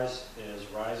level rise is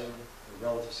rising, the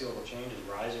relative sea level change is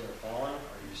rising or falling.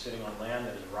 Are you sitting on land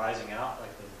that is rising out,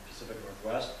 like the Pacific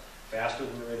Northwest, faster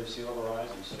than the rate of sea level rise?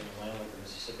 Are you sitting on land like the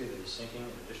Mississippi that is sinking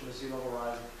in addition to sea level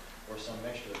rising, or some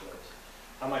mixture of those?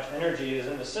 How much energy is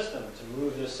in the system to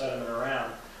move this sediment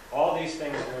around? All these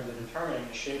things are going to determine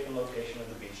the shape and location of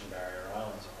the beach and barrier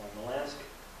islands along the landscape.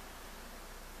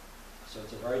 So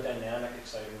it's a very dynamic,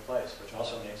 exciting place, which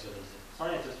also makes it, as a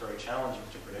scientist, very challenging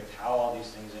to predict how all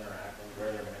these things interact and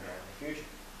where they're going to go in the future.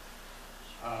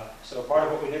 So part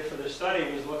of what we did for this study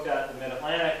was looked at the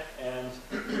mid-Atlantic, and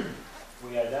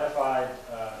we identified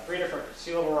 3 different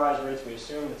sea level rise rates. We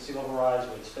assumed that sea level rise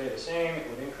would stay the same. It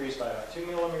would increase by about 2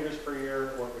 millimeters per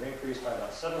year, or it would increase by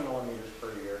about 7 millimeters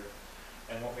per year.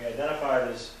 And what we identified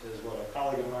is what a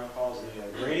colleague of mine calls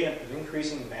the gradient of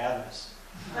increasing madness,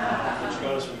 which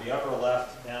goes from the upper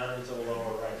left down into the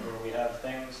lower right, where we have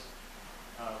things,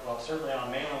 well, certainly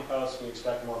on mainland coasts, we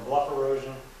expect more bluff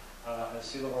erosion as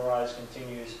sea level rise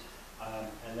continues.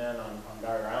 And then on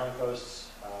barrier island coasts,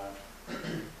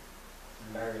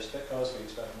 barrier spit coast, we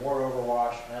expect more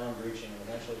overwash, island breaching, and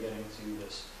eventually getting to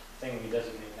this thing we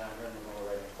designate down here in the lower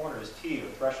right-hand corner as T, or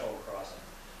threshold crossing.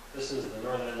 This is the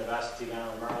northern end of Assateague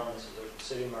Island, Maryland. This is Ocean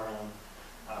City, Maryland.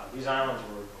 These islands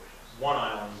were one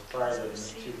island prior to the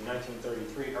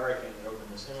 1933 hurricane that opened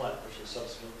this inlet, which was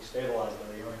subsequently stabilized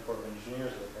by the Army Corps of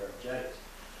Engineers with a pair of jetties.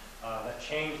 That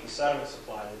changed the sediment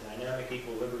supply. The dynamic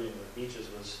equilibrium of beaches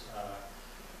was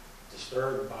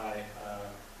disturbed by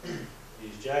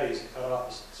these jetties. Cut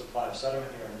off the supply of sediment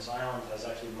here, and this island has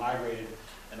actually migrated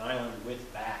an island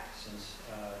width back since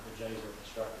the jetties were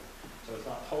constructed. So it's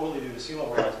not totally due to sea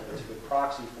level rise, but it's a good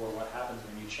proxy for what happens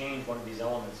when you change one of these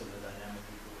elements of the dynamic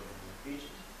equilibrium of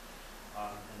beaches.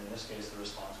 And in this case, the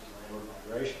response was landward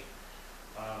migration.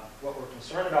 What we're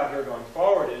concerned about here going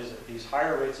forward is at these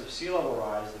higher rates of sea level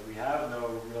rise that we have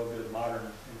no real good modern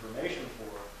information information for.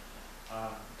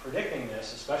 Predicting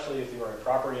this, especially if you are a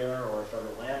property owner or a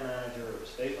federal land manager or a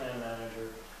state land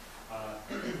manager,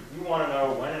 you want to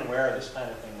know when and where this kind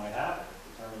of thing might happen.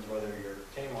 It determines whether your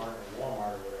Kmart or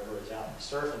Walmart or whatever is out in the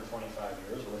surf in 25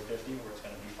 years or 50 where it's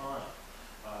going to be fine.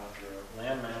 If you're a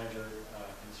land manager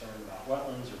concerned about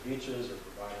wetlands or beaches or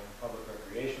providing public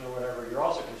recreation or whatever, you're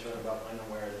also concerned about when and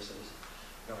where this is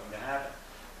going to happen.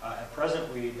 At present,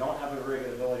 we don't have a very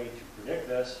good ability to predict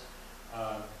this,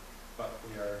 but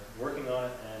we are working on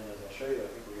it, and as I'll show you, I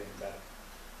think we're getting better.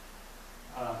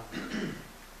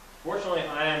 Fortunately,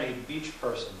 I am a beach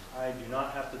person. I do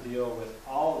not have to deal with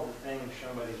all of the things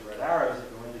shown by these red arrows that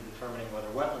go into determining whether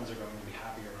wetlands are going to be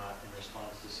happy or not in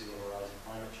response to sea level rise and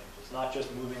climate change. It's not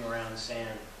just moving around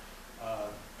sand.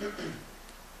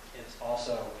 It's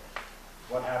also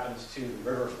what happens to the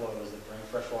river flows that bring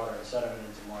fresh water and sediment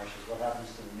into marshes, what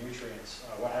happens to the nutrients,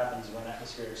 what happens when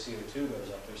atmospheric CO2 goes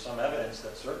up. There's some evidence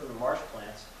that certain marsh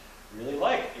plants really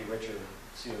like a richer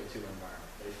CO2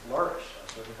 environment. They flourish at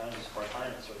certain kinds of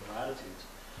spartina, certain latitudes.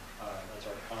 That's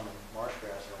our common marsh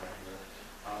grass around here.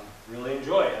 Really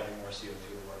enjoy having more CO2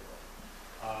 to work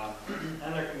with.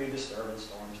 And there can be disturbance,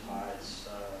 storms,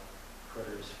 tides,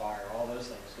 critters, fire, all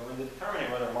those things go into determining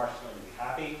whether a marsh is going to be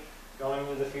happy going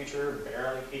into the future,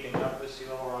 barely keeping up with sea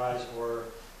level rise, or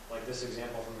like this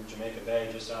example from Jamaica Bay,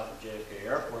 just south of JFK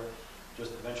Airport,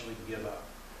 just eventually give up.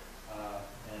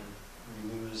 And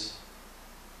we lose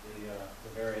the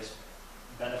various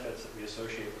benefits that we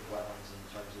associate with wetlands in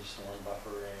terms of storm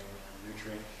buffering and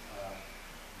nutrient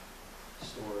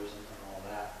stores and all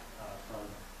that from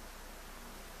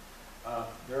them.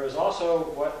 There is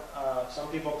also what some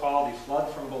people call the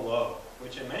flood from below,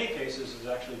 which in many cases is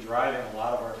actually driving a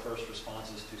lot of our first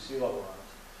responses to sea level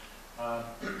rise.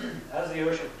 As the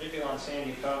ocean, particularly on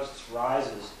sandy coasts,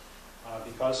 rises,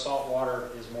 because salt water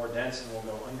is more dense and will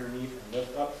go underneath and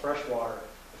lift up fresh water,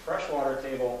 the freshwater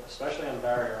table, especially on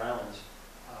barrier islands,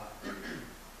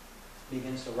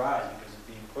 begins to rise because it's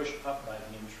being pushed up by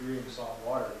the intruding salt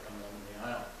water that comes onto the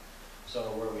island.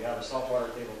 So where we have a saltwater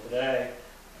table today,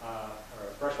 or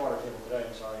a freshwater table today,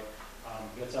 I'm sorry,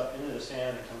 gets up into the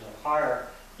sand and comes up higher,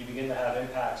 you begin to have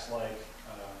impacts like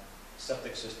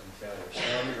septic system failure,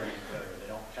 storm drain failure. They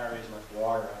don't carry as much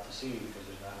water out to sea because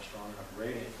there's not a strong enough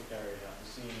gradient to carry it out to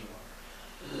sea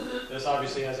anymore. This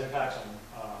obviously has impacts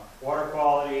on water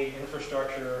quality,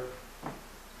 infrastructure,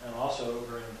 and also,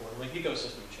 very importantly,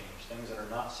 ecosystem change. Things that are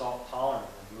not salt tolerant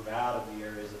will move out of the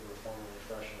areas that were formerly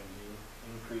fresh and be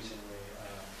increasingly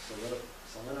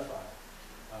salinified.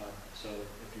 So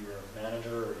if you're a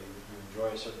manager or you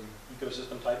enjoy a certain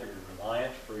ecosystem type or you're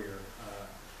reliant for your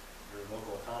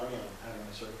local economy on having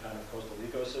a certain kind of coastal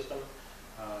ecosystem,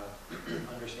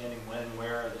 understanding when and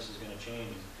where this is going to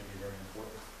change is going to be very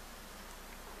important.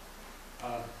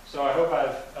 So I hope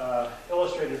I've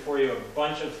illustrated for you a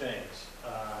bunch of things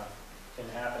can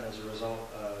happen as a result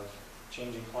of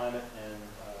changing climate and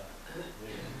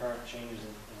the current changes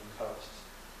in coasts.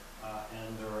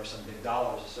 And there are some big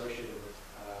dollars associated with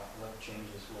what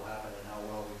changes will happen and how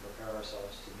well we prepare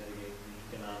ourselves to mitigate the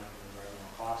economic and environmental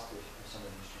cost of some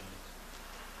of these changes.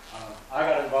 I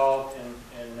got involved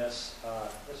in this.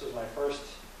 This was my first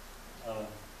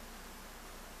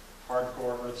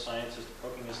hardcore earth scientist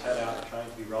poking his head out and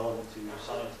trying to be relevant to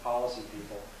science policy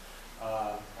people.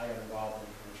 I got involved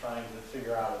in trying to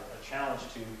figure out a challenge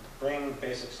to bring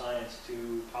basic science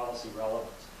to policy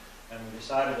relevance. And we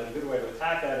decided that a good way to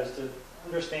attack that is to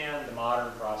understand the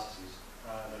modern processes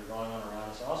that are going on around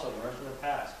us, and also learn from the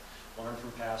past. Learn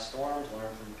from past storms,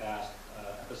 learn from past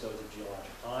episodes of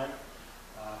geologic time,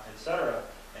 etc.,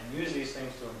 and use these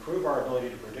things to improve our ability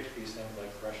to predict these things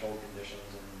like threshold conditions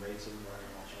and rates of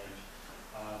environmental change,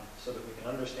 so that we can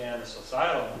understand the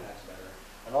societal impacts better,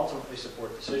 and ultimately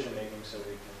support decision making so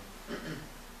we can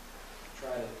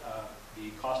try to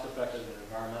be cost effective and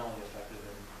environmentally effective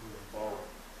in moving forward.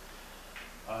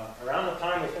 Around the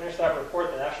time we finished that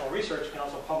report, the National Research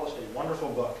Council published a wonderful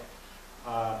book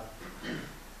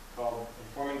called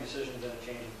Informing Decisions in a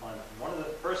Changing Climate. And one of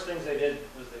the first things they did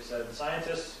was they said,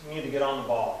 scientists, you need to get on the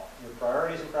ball. Your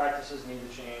priorities and practices need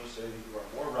to change so that you are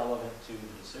more relevant to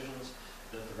the decisions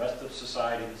that the rest of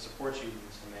society that supports you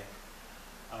needs to make.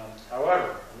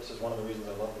 However, and this is one of the reasons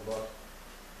I love the book,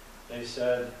 they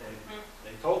said,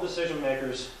 they told decision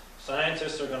makers,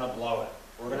 scientists are going to blow it.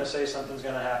 We're going to say something's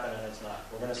going to happen and it's not.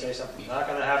 We're going to say something's not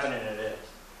going to happen and it is.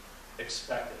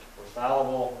 Expect it. We're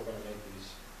fallible. We're going to make these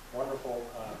wonderful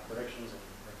predictions and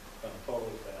we're going to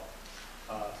totally fail.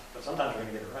 But sometimes we're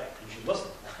going to get it right. You should listen.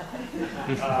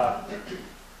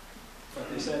 But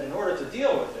they said in order to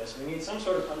deal with this, we need some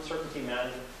sort of uncertainty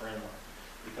management framework.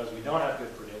 because we don't have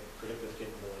good predictive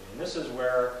capability. And this is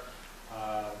where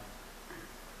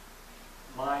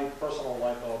my personal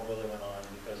light bulb really went on,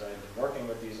 because I've been working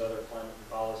with these other climate and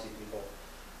policy people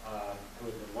who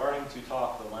have been learning to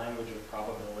talk the language of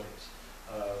probabilities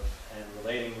and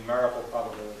relating numerical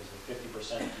probabilities of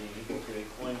 50% being equal to a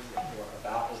coin flip, or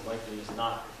about as likely as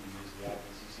not if you use the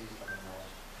IPCC's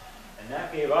terminology. And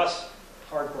that gave us,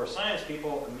 hardcore science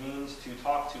people, a means to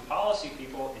talk to policy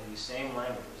people in these same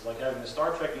languages, like having the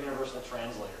Star Trek Universal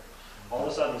Translator. All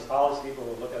of a sudden, these policy people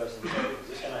would look at us and say, is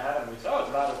this going to happen? We'd say, oh, it's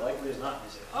about as likely as not. And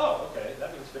they say, oh, okay,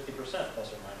 that means 50%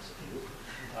 plus or minus a few.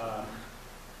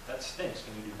 That stinks.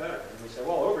 Can you do better? And we say,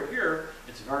 well, over here,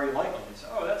 it's very likely. And say,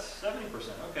 oh, that's 70%.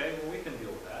 Okay, well, we can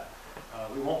deal with that.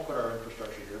 We won't put our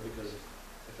infrastructure here, because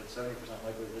if it's 70%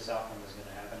 likely this outcome is going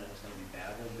to happen and it's going to be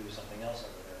bad, we'll do something else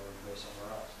over there, or go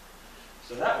somewhere else.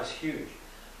 So that was huge.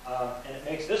 And it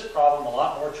makes this problem a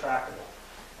lot more tractable,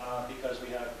 because we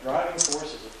have driving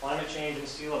forces of climate change and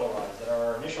sea level rise that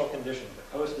are our initial conditions,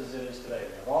 the coast as it is today.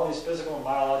 We have all these physical and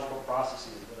biological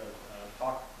processes that I've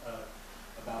talked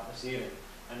about this evening.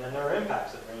 And then there are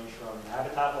impacts that range from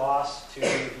habitat loss to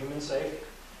human safety.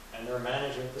 And there are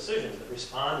management decisions that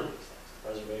respond to these things. The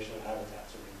preservation of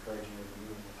habitats, or the encouraging of the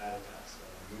movement of habitats,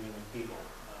 the movement of people,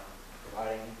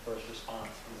 providing first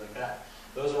response, things like that.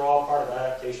 Those are all part of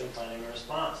adaptation planning and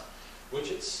response,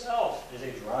 which itself is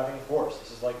a driving force.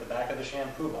 This is like the back of the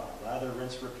shampoo bottle: lather,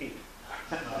 rinse, repeat.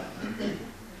 Okay?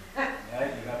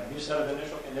 You have a new set of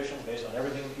initial conditions based on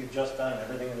everything that you've just done and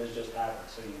everything that has just happened.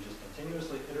 So you just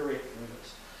continuously iterate through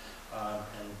this.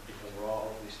 And because we're all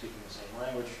hopefully speaking the same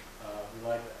language, we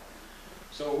like that.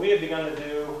 So what we have begun to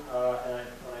do, and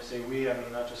when I say we, I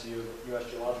mean not just the US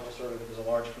Geological Survey, but there's a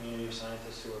large community of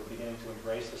scientists who are beginning to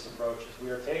embrace this approach, is we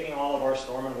are taking all of our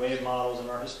storm and wave models and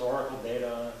our historical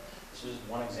data. This is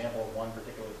one example of one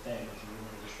particular thing, which is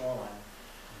movement of the shoreline.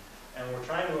 And we're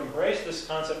trying to embrace this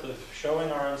concept of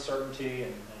showing our uncertainty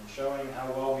and showing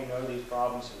how well we know these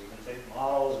problems, so we can take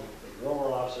models, we can take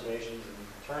real-world observations, and we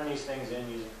can turn these things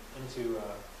into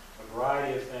a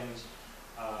variety of things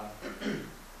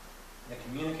that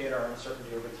communicate our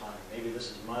uncertainty over time. Maybe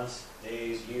this is months,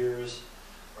 days, years,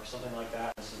 or something like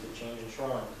that. This is the change in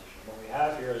shoreline position. What we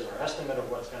have here is our estimate of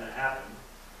what's going to happen,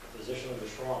 the position of the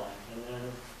shoreline, and then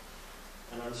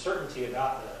an uncertainty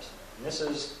about that estimate. And this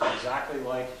is exactly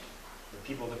like the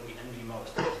people that we envy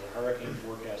most, is the hurricane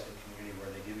forecasting community,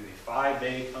 where they give you a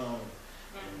 5-day cone,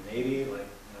 and maybe, like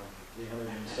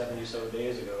 370 so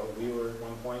days ago, we were at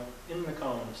one point in the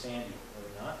cone of Sandy, were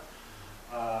we not?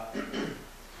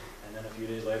 And then a few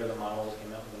days later, the models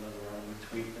came out with another one, and we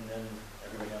tweaked, and then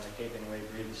everybody on the Cape anyway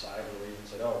breathed a sigh of relief and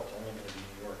said, oh, it's only going to be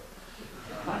New York.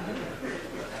 What happened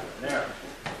there?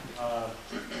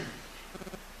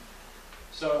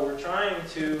 So we're trying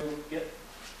to get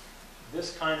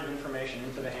this kind of information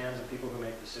into the hands of people who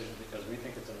make decisions, because we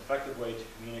think it's an effective way to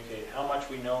communicate how much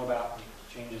we know about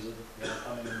changes that are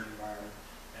coming in the environment,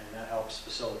 and that helps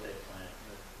facilitate planning.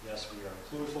 That, yes, we are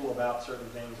clueful about certain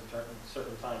things at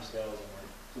certain time scales, and we're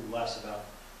clue less about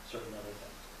certain other things.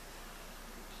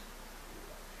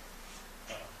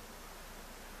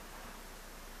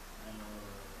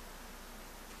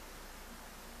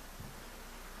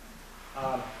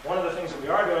 One of the things that we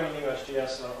are doing in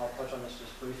USGS, I'll touch on this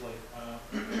just briefly,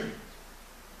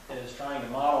 is trying to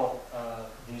model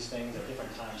these things at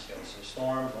different time scales. So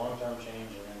storms, long-term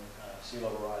change, and then sea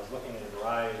level rise, looking at a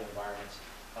variety of environments.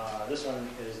 This one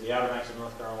is the Outer Banks of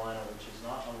North Carolina, which is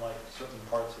not unlike certain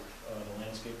parts of the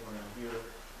landscape around here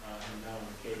and down in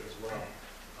the Cape as well.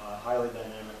 Highly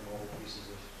dynamic mobile pieces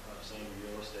of sandy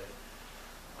real estate.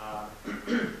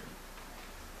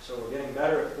 So we're getting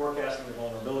better at forecasting the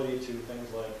vulnerability to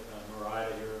things like Mariah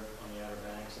here on the Outer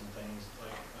Banks, and things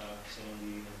like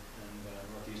Sandy and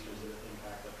northeasters that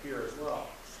impact up here as well.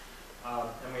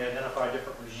 And we identify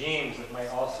different regimes that might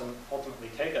also ultimately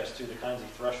take us to the kinds of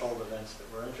threshold events that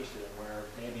we're interested in, where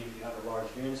maybe if you have a large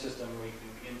dune system, we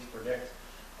can begin to predict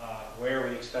where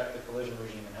we expect the collision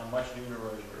regime and how much dune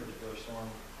erosion a particular storm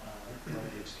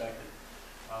might be expected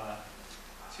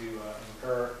to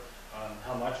incur,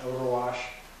 how much overwash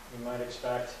we might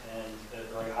expect, and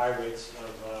at very high rates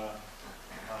of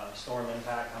storm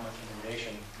impact, how much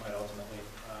inundation might ultimately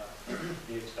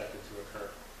be expected to occur.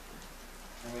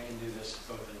 And we can do this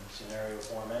both in scenario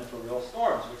form and for real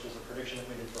storms, which is a prediction that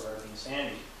we did for Hurricane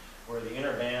Sandy, where the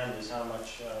inner band is how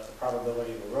much the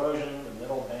probability of erosion, the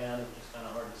middle band, which is kind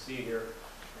of hard to see here.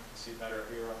 You can see better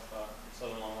here off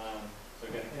Southern Long Island. So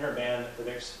again, inner band that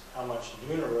predicts how much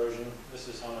dune erosion, this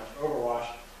is how much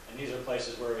overwash, and these are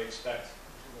places where we expect,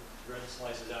 red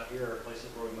slices out here are places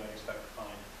where we might expect to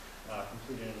find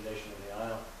complete inundation of the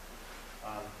island.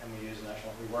 And we use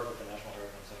work with the National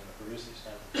Hurricane Center to produce these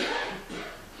kinds of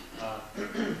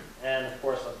things. And of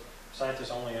course,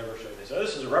 scientists only ever show this. So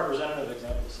this is a representative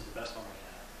example. This is the best one we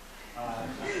have,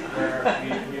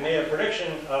 where we made a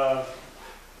prediction of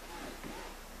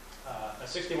a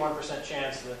 61%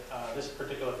 chance that this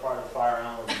particular part of the Fire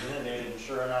Island would be inundated, and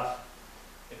sure enough,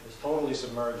 it was totally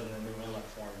submerged in a new inlet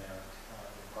form there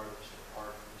in part of the state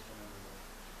park,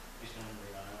 eastern end of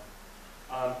the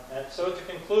island. And so to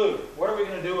conclude, what are we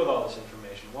going to do with all this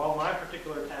information? Well, my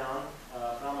particular town,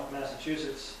 Falmouth,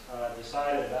 Massachusetts,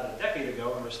 decided about a decade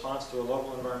ago in response to a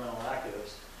local environmental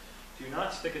activist to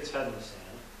not stick its head in the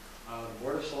sand. The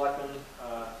Board of Selectmen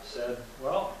said,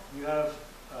 well, you have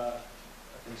a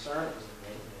concern, it wasn't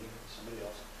me, it was somebody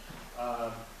else,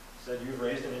 said you've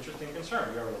raised an interesting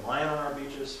concern. We are relying on our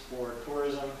beaches for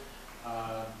tourism,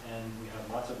 and we have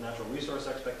lots of natural resource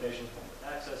expectations,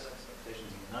 public access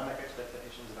expectations, economic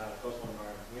expectations about a coastal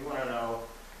environment. We want to know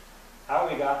how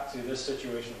we got to this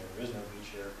situation where there is no beach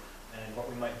here, and what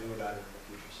we might do about it in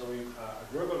the future. So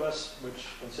a group of us, which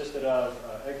consisted of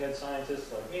egghead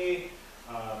scientists like me,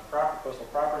 coastal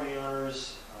property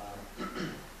owners, there's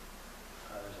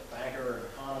a banker, an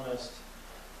economist,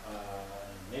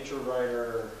 nature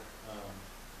writer,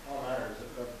 all matters,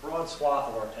 a broad swath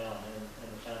of our town,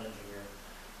 and the town engineer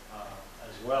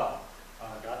as well,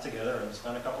 got together and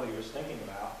spent a couple of years thinking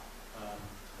about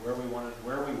where we were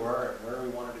and where we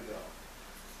wanted to go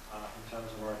in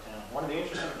terms of our town. One of the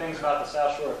interesting things about the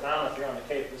South Shore of Falmouth here on the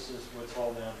Cape, this is what's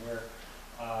all down here,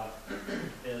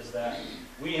 is that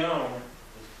the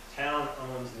town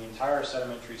owns the entire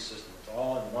sedimentary system. It's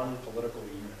all in one political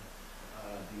unit.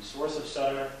 The source of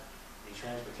sediment, the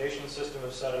transportation system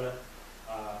of sediment,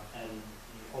 and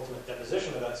the ultimate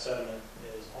deposition of that sediment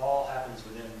all happens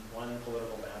within one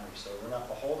political boundary. So we're not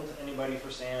beholden to anybody for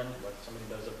sand. What somebody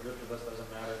does updrift with us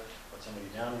doesn't matter. What somebody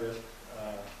downdrift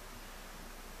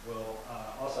will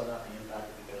also not be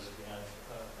impacted because we have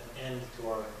an end to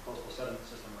our coastal sediment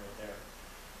system right there.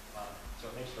 So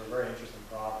it makes for a very interesting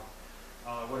problem.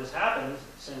 What has happened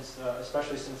since,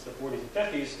 especially since the 40s and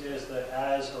 50s, is that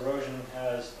as erosion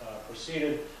has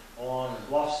proceeded along the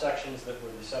bluff sections that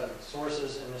were the sediment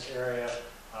sources in this area,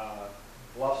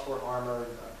 bluffs were armored,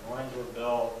 groins were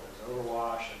built, there's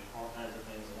overwash and all kinds of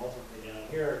things. And ultimately down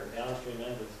here, the downstream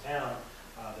end of the town,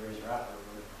 there is rapid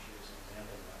erosion. I'll show you some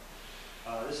examples of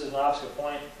that. This is Nobska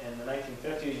Point in the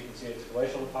 1950s. You can see it's a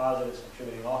glacial deposit. It's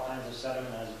contributing all kinds of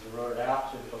sediment as it's eroded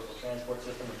out to the coastal transport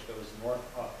system, which goes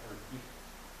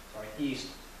east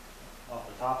off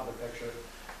the top of the picture.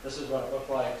 This is what it looked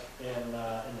like in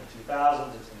the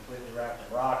 2000s. It's completely wrapped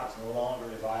in rock. It's no longer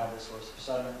a viable source of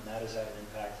sediment, and that has had an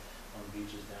impact on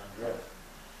beaches downdrift.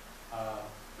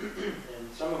 In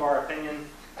some of our opinion,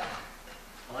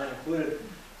 mine included,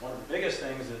 one of the biggest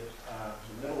things that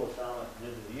the middle of Falmouth,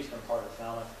 mid to the eastern part of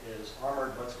Falmouth, is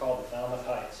armored what's called the Falmouth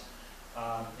Heights.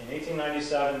 In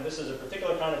 1897, this is a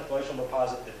particular kind of glacial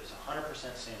deposit that is 100%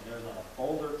 sand. There's not a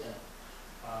boulder in it.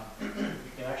 You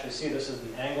can actually see this is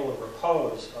the angle of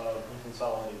repose of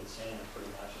unconsolidated sand,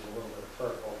 pretty much. There's a little bit of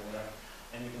perk over there.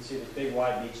 And you can see this big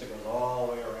wide beach that goes all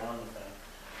the way around the thing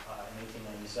in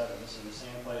 1897. This is the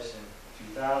same place in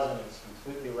 2000. It's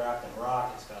completely wrapped in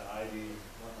rock. It's got ivy and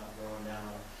whatnot growing down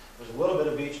on it. There's a little bit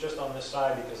of beach just on this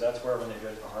side because that's where, when they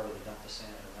dredge the harbor, they dump the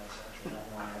sand, and that's actually not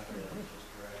long after it was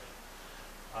dredged.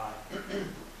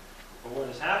 But what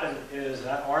has happened is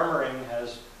that armoring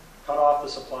has cut off the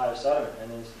supply of sediment,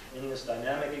 and in this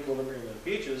dynamic equilibrium of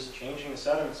beaches, changing the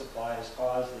sediment supply has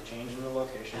caused the change in the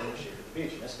location and the shape of the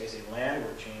beach. In this case, a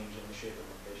landward change in the shape and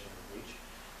location of the beach,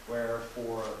 where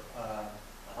for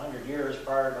 100 years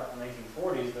prior to the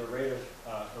 1940s, the rate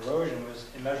of erosion was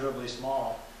immeasurably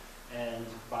small, and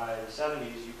by the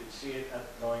 70s, you could see it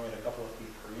going at a couple of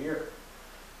feet per year.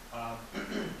 And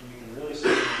you can really see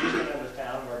in the eastern end of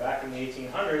town, where back in the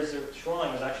 1800s, the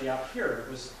shoreline was actually out here.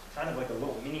 It was kind of like a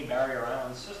little mini barrier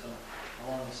island system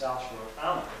along the south shore of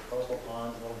Falmouth, with coastal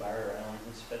ponds, little barrier islands,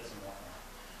 and spits and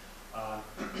whatnot.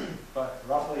 But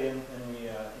roughly in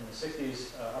the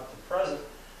 60s up to present,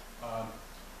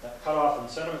 that cutoff in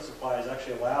sediment supply has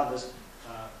actually allowed this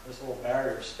little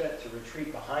barrier spit to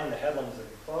retreat behind the headlands that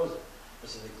enclose it.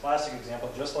 This is a classic example,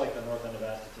 just like the north end of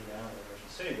Assateague Island in Ocean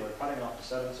City, where cutting off the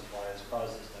sediment supply has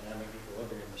caused this dynamic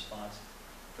equilibrium response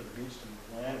for the beach to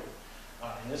move landward.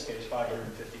 In this case,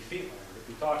 550 feet landward. If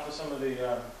you talk to some of the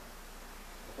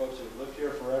folks who have lived here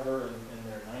forever in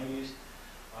their 90s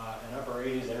and upper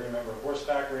 80s, they remember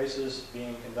horseback races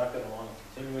being conducted along a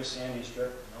continuous sandy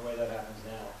strip. No way that happens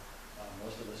now.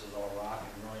 Most of this is all rock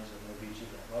and groins with no beach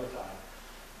even at low tide.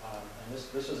 And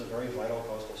this is a very vital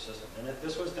coastal system. And if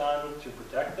this was done to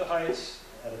protect the heights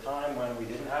at a time when we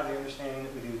didn't have the understanding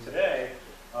that we do today,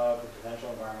 of the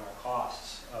potential environmental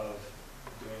costs of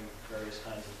doing various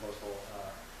kinds of coastal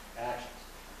actions.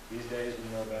 These days, we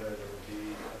know better. There would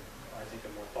be, I think,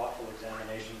 a more thoughtful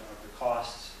examination of the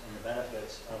costs and the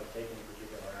benefits of taking a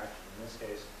particular action. In this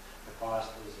case, the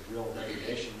cost is a real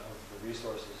degradation of the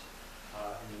resources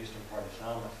in the eastern part of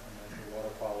Falmouth, and the water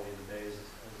quality of the bays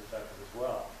is affected as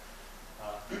well.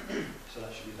 So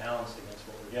that should be balanced against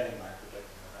what we're getting by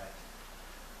protecting the banks.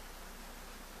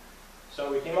 So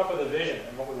we came up with a vision,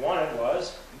 and what we wanted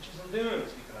was beaches and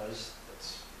dunes, because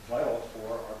it's vital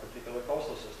for our particular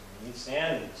coastal system. We need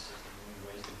sand in the system. We need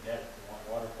ways to get it. We want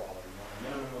water quality. We want a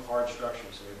minimum of hard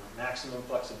structures, so we want maximum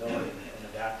flexibility in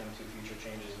adapting to future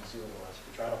changes in sea level rise. If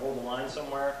we try to hold the line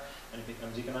somewhere and it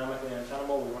becomes economically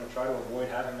untenable, we want to try to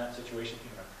avoid having that situation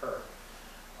even occur.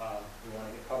 We want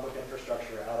to get public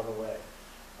infrastructure out of the way.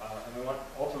 And we want,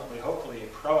 ultimately, hopefully, a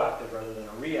proactive rather than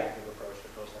a reactive approach to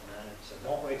coastal management. So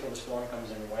don't wait till the storm comes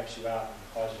in and wipes you out and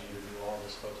causes you to do all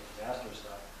this coastal disaster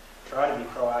stuff. Try to be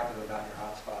proactive about your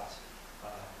hotspots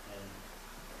and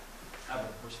have a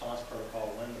response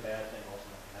protocol when the bad thing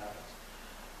ultimately happens.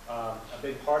 A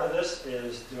big part of this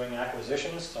is doing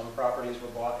acquisitions. Some properties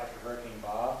were bought after Hurricane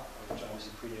Bob, which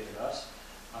obviously predated us.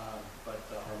 But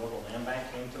our local land bank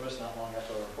came to us not long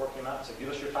after the report came out and said, give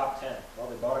us your top 10. Well,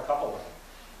 they bought a couple of them.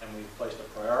 And we placed a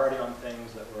priority on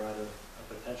things that were either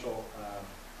a potential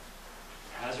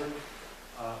hazard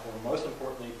or, most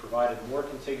importantly, provided more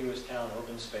contiguous town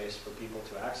open space for people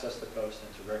to access the coast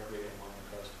and to recreate along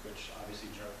the coast, which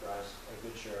obviously drives a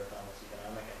good share of Falmouth's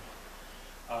economic engine.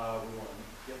 We want to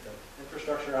get the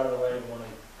infrastructure out of the way. We want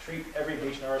to treat every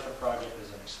beach nourishment project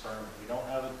as an experiment. We don't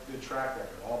have a good track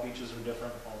record. All beaches are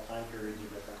different. All time periods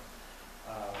are different.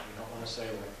 We don't want to say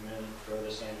we're going to come in and throw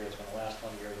this sand here, it's going to last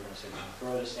 20 years. We're going to say we're going to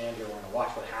throw this sand here, we're going to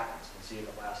watch what happens and see if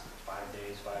it lasts 5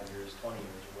 days, 5 years, 20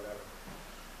 years, or whatever.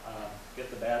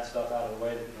 Get the bad stuff out of the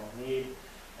way that we don't need,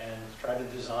 and try to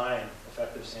design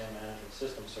effective sand management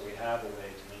systems so we have a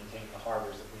way to maintain the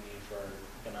harbors that we need for our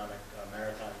economic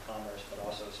maritime commerce, but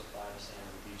also supply the sand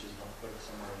to the beaches, don't put it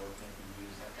somewhere where it can't be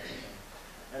used, that kind of thing,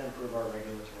 and improve our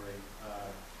regulatory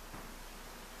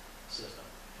system.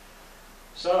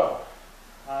 So,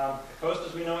 the coast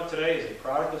as we know it today is a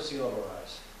product of sea level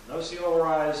rise. No sea level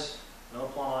rise, no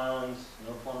Plum Islands,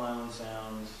 no Plum Island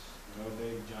sounds, no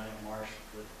big giant marsh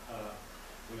that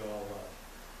we all love.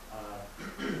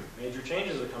 Major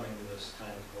changes are coming to this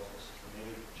kind of coastal system.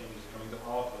 Major changes are coming to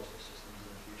all coastal systems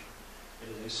in the future. It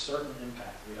is a certain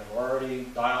impact. We have already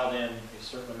dialed in a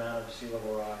certain amount of sea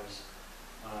level rise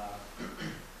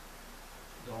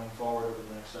going forward over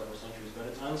the next several centuries, but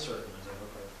it's uncertain, as I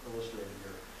hope I've illustrated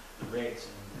here. The rates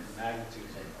and the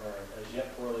magnitudes are as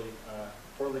yet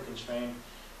poorly constrained,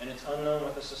 and it's unknown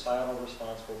what the societal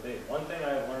response will be. One thing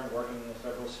I have learned working in the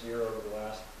federal sphere over the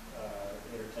last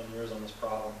 8 or 10 years on this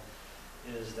problem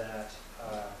is that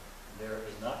there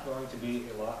is not going to be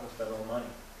a lot of federal money.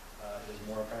 It is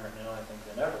more apparent now, I think,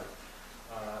 than ever,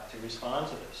 to respond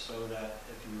to this, so that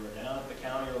if you are down at the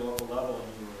county or local level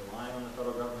and you are relying on the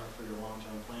federal government for your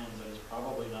long-term plans, that is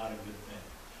probably not a good thing.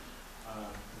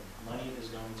 Money is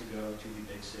going to go to the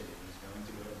big cities. It's going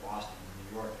to go to Boston, and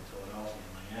New York, and Philadelphia,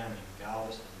 and Miami, and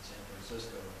Galveston, and San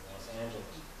Francisco, and Los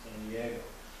Angeles, San Diego,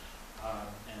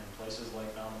 and places like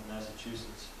Falmouth,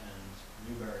 Massachusetts, and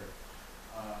Newbury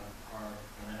are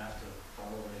going to have to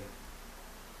probably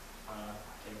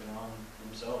take it on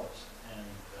themselves. And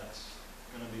that's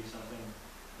going to be something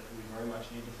that we very much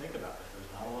need to think about. If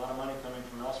there's not a lot of money coming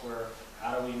from elsewhere,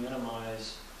 how do we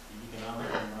minimize the economic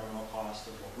and environmental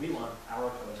cost of what we want our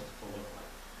coast to look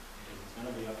like? Because it's going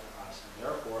to be up to us. And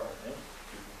therefore, I think,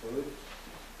 to conclude,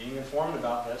 being informed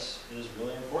about this is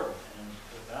really important. And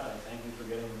with that, I thank you for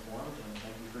getting informed, and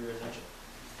thank you for your attention.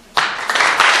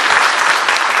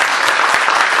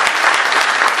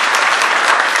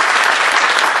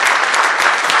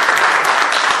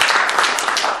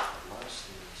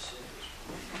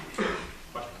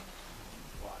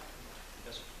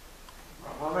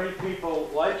 How many people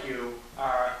like you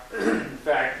are, in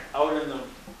fact, out in the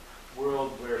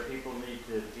world where people need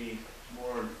to be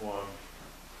more informed,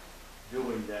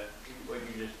 doing that, what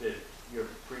you just did? Your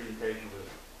presentation was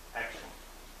excellent.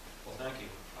 Well, thank you.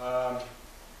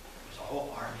 There's a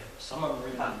whole army of us. Some of them are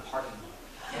even in the parking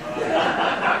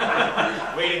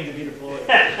lot, waiting to be deployed.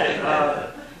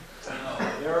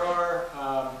 There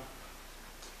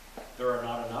are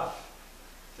not enough.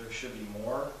 There should be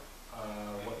more.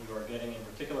 What you are getting, in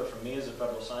particular from me as a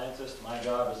federal scientist, my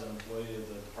job as an employee of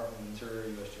the Department of Interior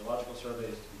US Geological Survey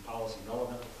is to be policy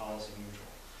relevant and policy neutral.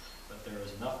 But there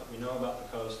is enough that we know about the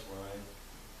coast where I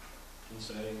can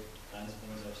say the kinds of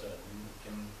things I've said. You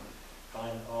can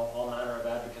find all manner of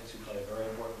advocates who play a very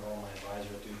important role. My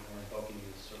advisor at the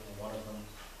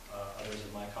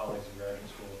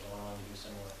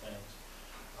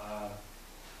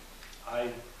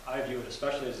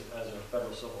especially as a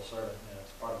federal civil servant, you know,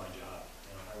 it's part of my job.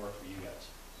 You know, I work for you guys.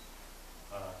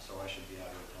 So I should be out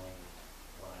here telling you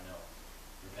what I know.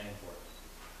 You're paying for it.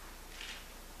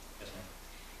 Yes, ma'am?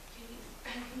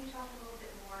 Can you talk a little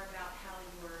bit more about how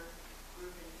your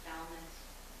group in Falmouth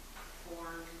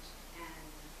formed and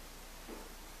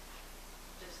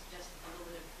just a little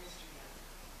bit of history of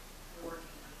the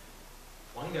working group?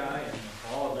 One guy in the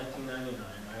fall of 1999,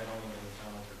 I had only been in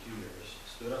Falmouth for 2 years,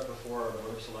 stood up before our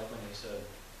board of selectmen and he said,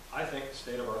 I think the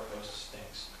state of our coast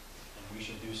stinks and we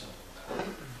should do something about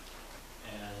it.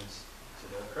 And to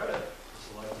their credit, the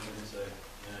selectmen didn't say,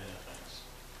 yeah, thanks,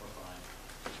 we're fine.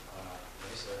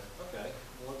 They said, okay,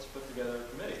 well, let's put together a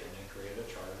committee. And they created a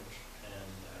charge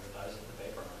and advertised it in the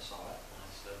paper, and I saw it. And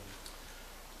I said,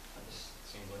 this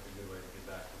seems like a good way to get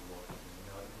back to the local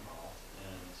community, got involved.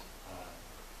 And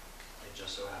it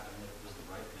just so happened that it was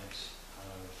the right mix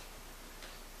of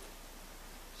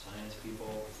science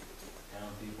people,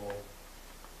 town people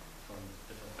from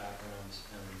different backgrounds,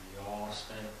 and we all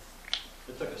spent.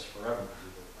 It took us forever to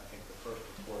do it. I think the first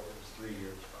report, it was 3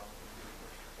 years probably.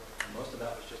 And most of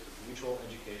that was just a mutual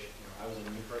education. You know, I was a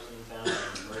new person in town. I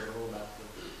knew very little about the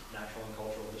natural and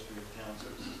cultural history of town.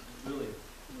 So it was a really,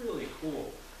 really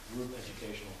cool group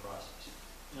educational process.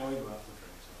 You know, we go out for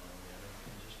drinks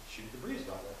and just shoot the breeze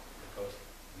about what the coast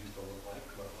used to look like,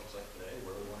 what it looks like today,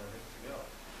 where we wanted it to go.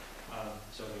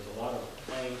 So there's a lot of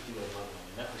playing field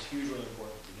leveling, and that was hugely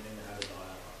important, beginning to have a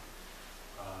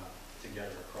dialogue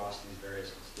together across these various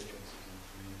constituencies in the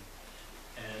community.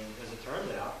 And as it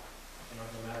turned out, you know,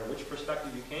 no matter which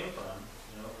perspective you came from,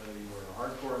 you know, whether you were a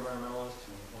hardcore environmentalist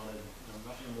who wanted, you know,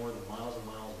 nothing more than miles and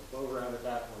miles of clover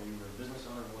habitat, or you were a business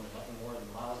owner who wanted nothing more than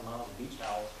miles and miles of beach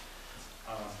towels,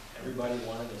 everybody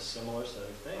wanted a similar set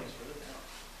of things for the town.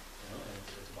 You know, and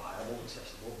it's viable,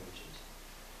 accessible beaches.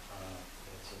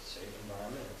 It's a safe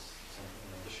environment. It's something, you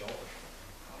know, the shellfish.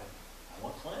 I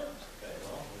want clams. Okay,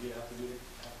 well, what do you have to do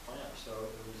to have clams? So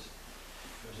there was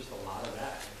just a lot of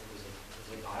that. It was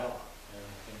a dialogue, and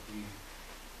I think we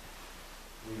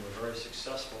were very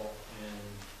successful in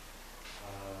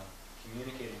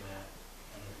communicating that,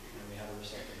 and we had a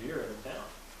receptive ear in the town.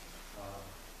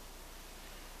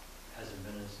 Has it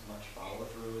been as much follow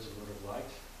through as we would have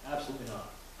liked? Absolutely not.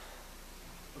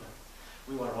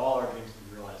 We wanted all our dreams to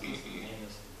be realized, to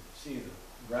see the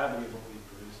gravity of what we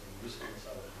produce and the usefulness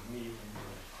of it, and meet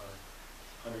our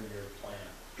 100-year plan.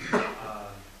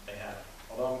 They have.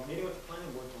 Although I'm meeting with the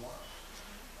planning board tomorrow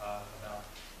about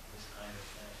this kind of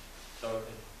thing. So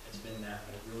it's been that,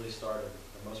 but it really started,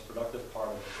 the most productive part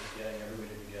of it was getting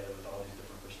everybody together with all these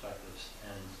different perspectives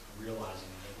and realizing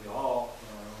that we all, in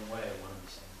our own way, wanted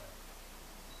the same thing.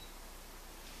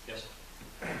 Yes?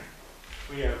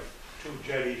 We have 2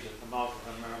 jetties at the mouth of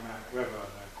the Merrimack River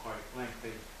that are quite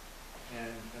lengthy.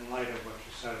 And in light of what you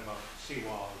said about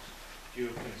seawalls, do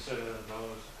you consider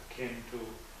those akin to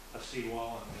a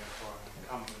seawall and therefore an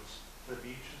encumbrance to the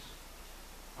beaches?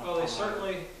 Well, they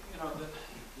certainly, you know, the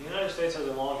United States has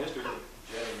a long history of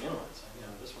jetting inlets. You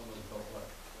know, this one was built, what,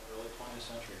 early 20th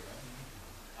century, right?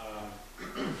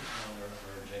 You know, there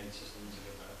are jetty systems that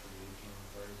go back to the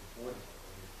 1830s and 40s, I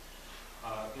believe.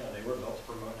 You know, they were built to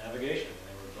promote navigation.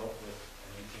 They were built with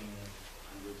an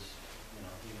 1800s, you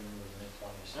know, even in the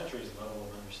mid-20th centuries, level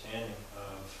of understanding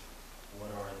of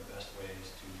what are the best ways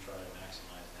to try to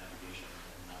maximize navigation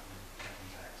and not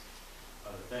impact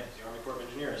other things. The Army Corps of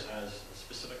Engineers has a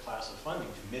specific class of funding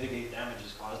to mitigate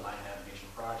damages caused by a navigation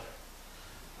project,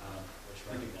 which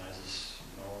recognizes you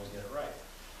don't always get it right.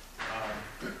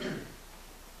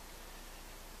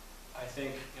 I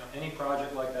think, you know, any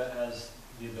project like that has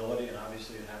the ability, and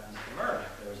obviously it happens at the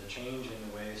Merrimack, there is a change in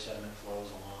the way sediment flows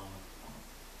along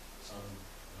some,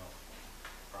 you know,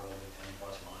 probably 10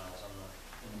 plus miles. I'm not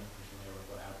intimately familiar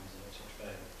with what happens in Ipswich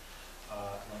Bay,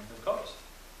 but length of coast.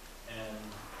 And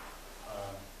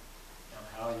you know,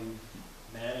 how you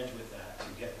manage with that to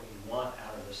get what you want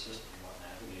out of the system. You want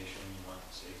navigation, you want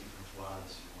safety from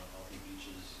floods, you want healthy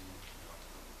beaches, you know,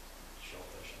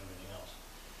 shellfish and everything else.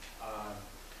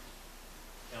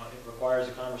 You know, it requires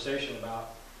a conversation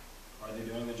about, are they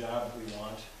doing the job that we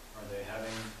want? Are they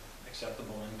having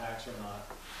acceptable impacts or not?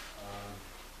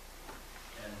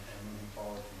 And moving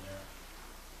forward from there.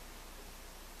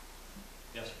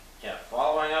 Yes? Yeah,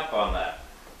 following up on that.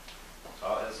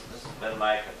 So this has been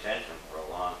my contention for a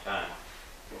long time.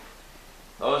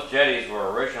 Those jetties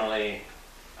were originally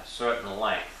a certain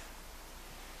length,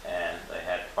 and they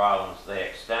had problems. They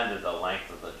extended the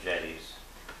length of the jetties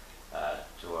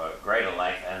to a greater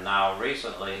length, and now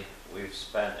recently we've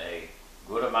spent a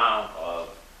good amount of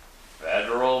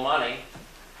federal money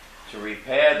to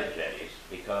repair the jetties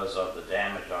because of the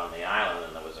damage on the island,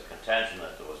 and there was a contention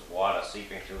that there was water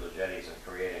seeping through the jetties and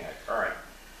creating a current.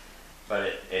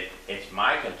 But it's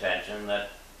my contention that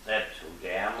they're too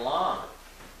damn long,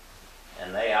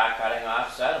 and they are cutting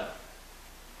off sediment.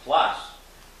 Plus,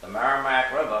 the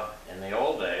Merrimack River in the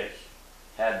old days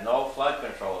had no flood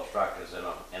control structures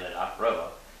in it upriver,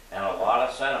 and a lot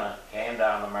of sediment came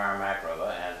down the Merrimack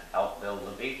River and helped build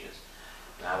the beaches.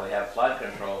 Now we have flood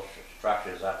control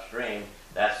structures upstream.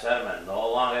 That sediment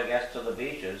no longer gets to the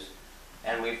beaches,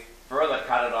 and we've further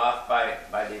cut it off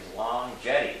by these long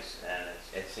jetties. And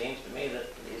it seems to me that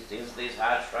these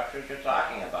hard structures you're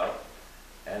talking about,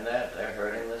 and they're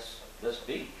hurting this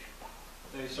beach.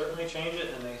 They certainly change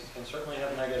it, and they can certainly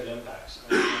have negative impacts.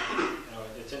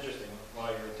 It's interesting.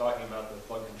 While you were talking about the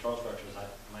flood control structures,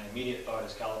 my immediate thought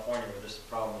is California, where this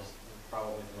problem is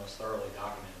probably the most thoroughly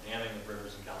documented. Damming of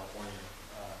rivers in California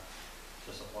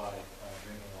to supply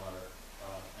drinking water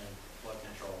and flood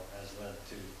control has led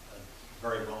to a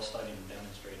very well studied and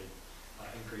demonstrated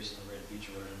increase in the rate of beach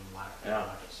erosion and lack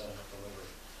of sediment delivery.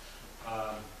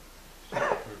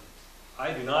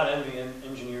 I do not envy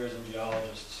engineers and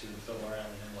geologists who fiddle around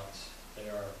in inlets. They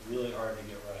are really hard to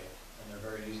get right, and they're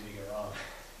very easy to get wrong.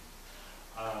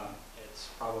 It's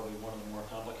probably one of the more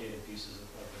complicated pieces of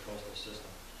the coastal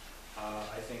system.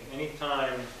 I think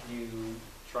anytime you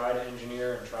try to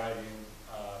engineer and try to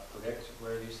predict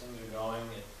where these things are going,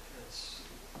 it's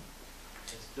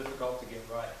difficult to get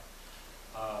right.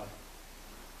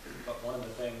 But one of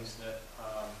the things that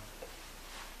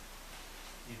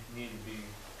you need to be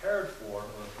prepared for,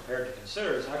 or prepared to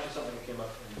consider, is actually something that came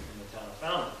up in the town of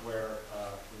Falmouth, where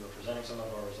we were presenting some of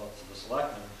our results to the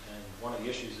selectmen, and one of the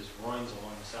issues is groins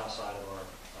along the south side of one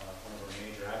of our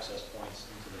major access points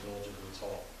into the village of Woods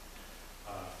Hole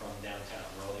from downtown,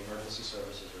 where all the emergency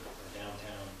services are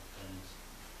downtown, and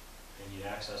they need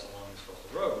access along this coastal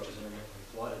road, which is intermittently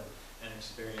flooded and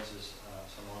experiences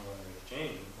some ongoing rate of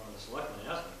change. And one of the selectmen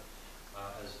asked me,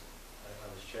 as I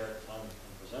was chair at the time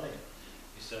and presenting it,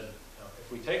 he said, if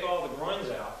we take all the groins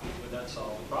out, would that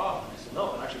solve the problem? And I said, no,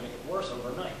 it would actually make it worse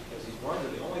overnight, because these groins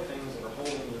are the only things that are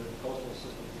holding the coastal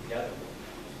system together.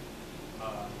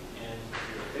 And if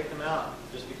you take them out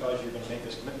just because you're going to make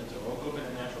this commitment to open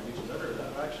and natural beaches everywhere, that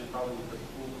would actually probably be pretty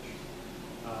foolish,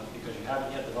 because you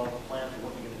haven't yet developed a plan for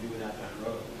what you're going to do without that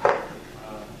road.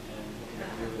 And what you're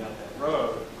going to do without that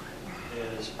road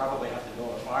is probably have to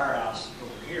build a firehouse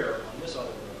over here on this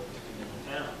other road to come into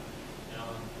town.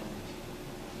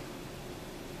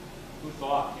 Who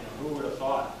thought, who would have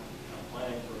thought,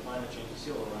 planning for climate change and sea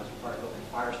level rise required building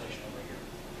a fire station over here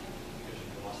because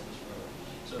you've lost this road.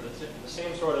 So the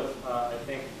same sort of, I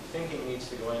think, thinking needs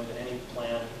to go into any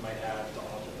plan you might have to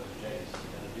alter those jetties. You're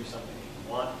going to do something that you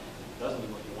want. If it doesn't do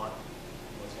what you want,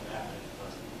 what's going to happen if it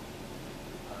doesn't?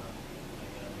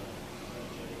 Again, I'm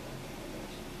a jetty.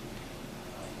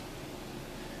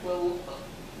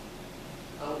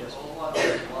 Yes. Along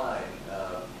that line,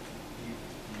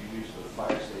 you used the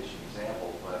fire station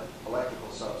example, but electrical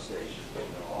substations,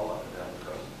 all up and down the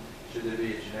coast. Should there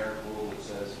be a generic rule that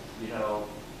says,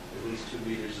 at least 2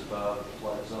 meters above the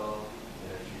flood zone,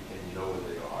 and if you know where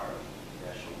they are,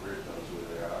 National Grid knows where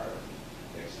they are.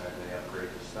 Next time they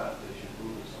upgrade the stuff, they should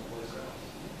move it someplace else.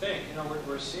 I think,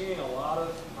 we're seeing a lot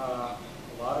of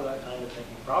that kind of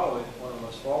thinking. Probably one of the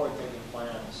most forward-thinking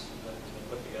plans that has been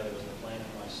put together was the Plan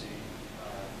NYC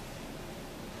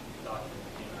document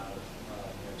that came out of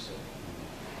New York City.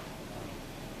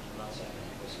 I'm not saying that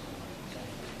people are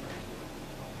saying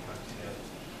it's together,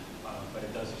 but it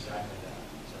does exactly that.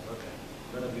 It says, okay,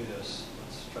 we're going to do this.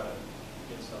 Let's try to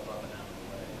get stuff up and out of the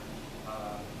way.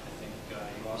 I think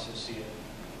you also see it.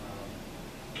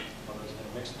 Well, there's been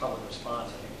a mixed public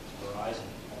response. I think it's Verizon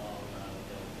along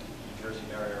the New Jersey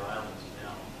barrier islands is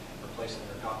now replacing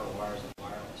their copper wires with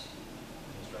wireless.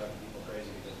 And it's driving people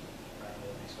crazy because apparently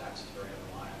it makes faxes very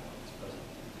unreliable in its present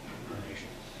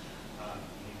incarnation.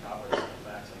 You need copper to send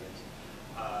fax, I guess.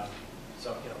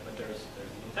 But there's the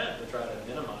intent to try to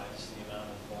minimize the amount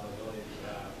of vulnerability that you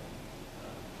have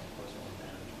coastal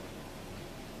damage.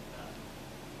 I'm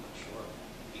not sure.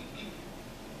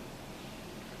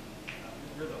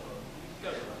 You're the host. You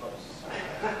guys are the hosts.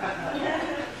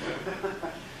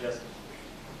 Yes.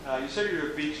 You said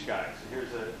you're a beach guy, so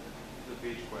here's the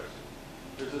beach question.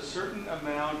 There's a certain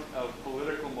amount of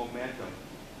political momentum,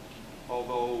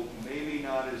 although maybe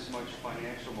not as much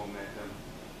financial momentum,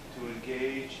 to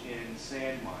engage in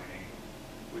sand mining,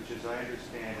 which, as I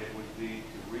understand it, would be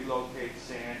to relocate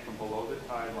sand from below the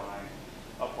tide line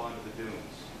up onto the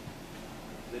dunes.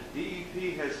 The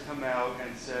DEP has come out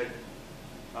and said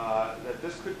that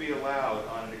this could be allowed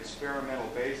on an experimental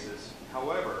basis.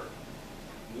 However,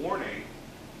 warning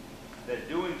that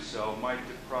doing so might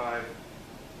deprive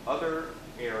other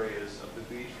areas of the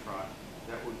beachfront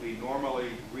that would be normally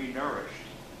renourished,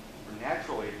 or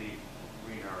naturally be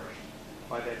renourished,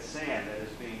 by that sand that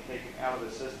is being taken out of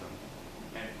the system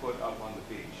and put up on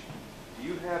the beach. Do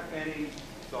you have any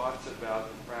thoughts about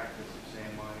the practice of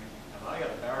sand mining? I got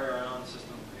a barrier island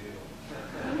system for you.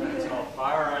 It's called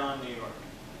Fire Island, New York,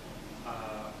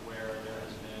 where there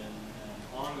has been an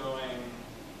ongoing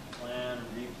plan,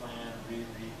 replan,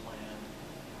 replan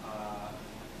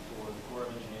for the Corps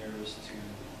of Engineers to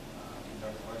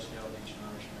conduct large-scale beach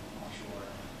nourishment offshore.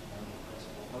 And one of the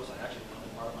principal posts, actually one of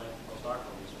the part of my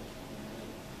postdoctoral research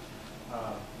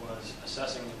was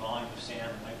assessing the volume of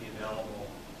sand that might be available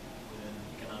within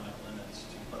economic limits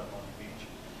to put up on the beach.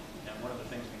 And one of the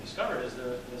things we discovered is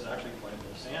there's actually quite a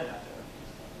bit of sand out there.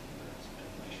 It's been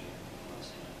glaciated with a lot of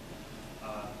sand.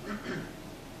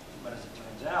 But as it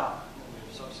turns out, what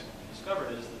we've subsequently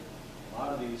discovered is that a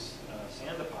lot of these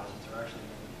sand deposits are actually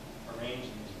arranged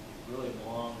in these really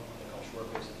long, what they call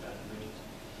shore-based embedded ridges,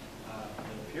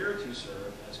 that appear to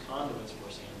serve as conduits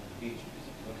for sand on the beach. Because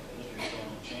if you look at the history of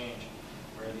storm change,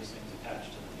 where these things attach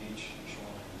to the beach, the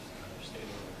shorelines, they're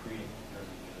stable and accreting compared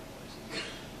to the other places.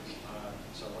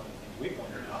 So one of the things we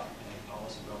pointed out in a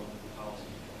policy relatively policy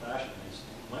neutral fashion is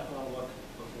you might want to look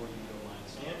before you go line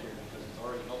sand here because it's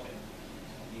already helping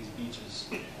these beaches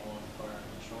along the Fire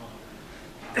Island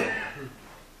shoreline.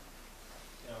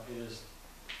 It is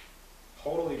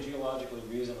totally geologically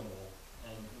reasonable,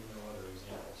 and you know other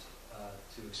examples,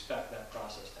 to expect that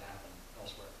process to happen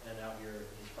elsewhere. And out here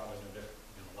is probably no different.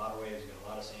 You got a lot of waves, you got a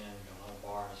lot of sand, you got a lot of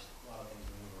bars, a lot of things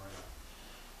to move around.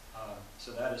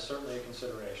 So that is certainly a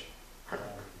consideration.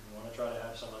 We want to try to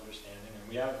have some understanding, and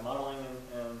we have modeling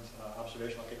and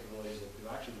observational capabilities that do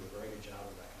actually do a very good job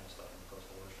of that kind of stuff in the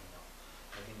coastal ocean now,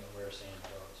 looking at where sand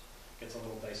goes. It gets a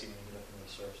little dicey when you get up into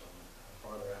the surf zone.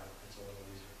 Farther out, it's a little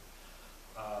easier.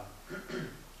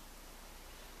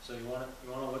 So you want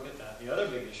to look at that. The other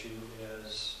big issue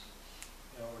is,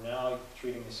 we're now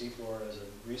treating the seafloor as a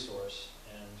resource,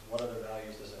 and what other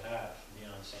values does it have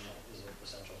beyond sand? Is it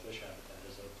essential fish habitat?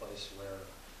 Is it a place where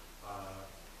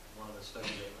one of the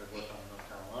studies that I worked on in North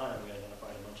Carolina, we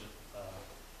identified a bunch of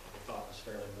what we thought was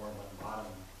fairly warm on the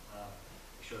bottom.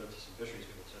 We showed it to some fisheries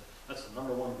people. Said that's the #1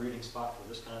 breeding spot for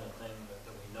this kind of thing that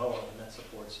we know of, and that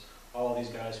supports all of these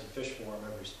guys who fish for them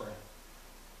every spring.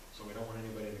 So we don't want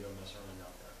anybody to go mess around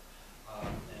out there.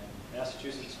 And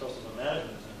Massachusetts Coastal Zone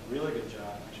Management has done a really good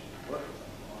job, actually, work with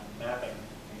them on mapping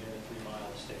the 3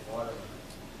 mile state water limit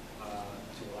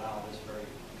to allow this very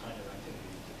kind of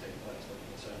activity to take place, looking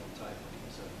at sediment type, looking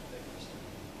at sediment thickness,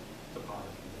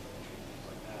 topography, differential, things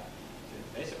like that. To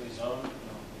basically zone,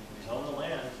 we zone the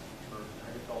land for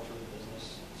agriculture,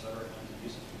 business, et cetera, kinds of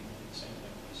uses. We can do the same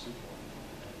thing with the seafloor.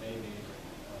 And it may be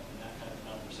in that kind of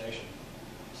conversation,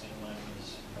 sand mining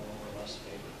is more or less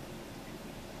favored.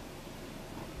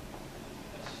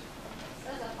 Yes.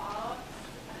 So as a follow-up,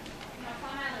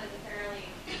 Plum Island is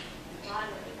a lot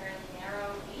of it is a fairly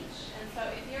narrow beach, and so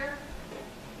if you're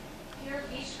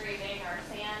beach scraping or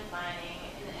sand mining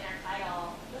in the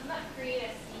intertidal, doesn't that create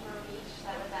a steeper beach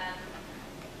that would then,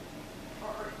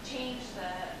 or change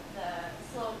the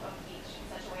slope of the beach in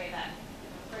such a way that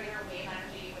greater wave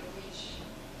energy would reach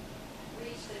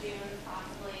the dunes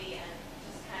possibly and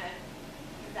just kind of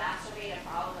exacerbate a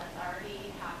problem that's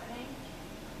already happening?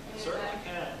 I mean, Certainly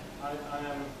can. I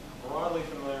am broadly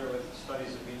familiar with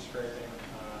studies of beach scraping,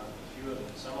 a few of the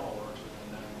seminal works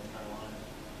within that in North Carolina.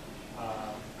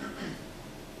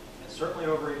 And certainly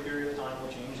over a period of time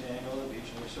we'll change the angle of the beach,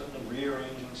 and we're certainly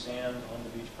rearranging sand on the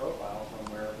beach profile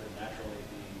from where it would naturally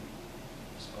be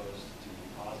exposed to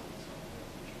deposits.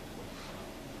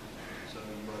 So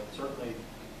you are certainly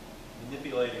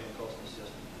manipulating the coastal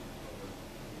system over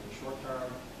the short term.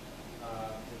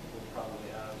 It will probably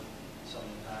have some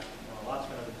impact. A lot's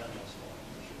going to depend on storms,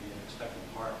 which should be an expected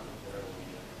part of where we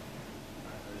get.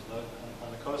 There's no, on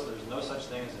the coast, there's no such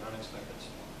thing as an unexpected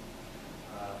storm.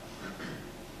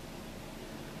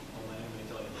 Don't let anybody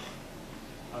tell you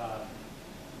that.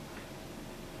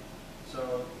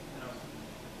 So,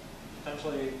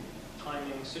 potentially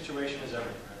timing, situation is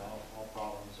everything, right? All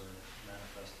problems are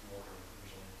manifest locally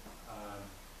usually.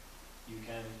 You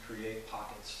can create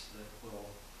pockets that will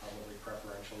probably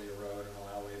preferentially erode and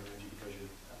allow wave energy because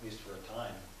you're, at least for a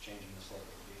time, changing the slope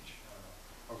of the beach.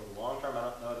 Over the long term,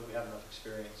 I don't know that we have enough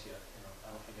experience yet.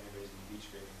 I don't think anybody's been beach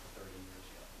scraping for 30 years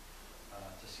yet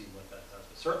to see what that does.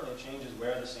 But certainly it changes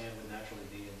where the sand would naturally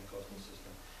be in the coastal system,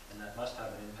 and that must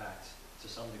have an impact to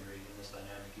some degree in this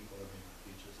dynamic equilibrium of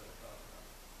beaches that I talked about.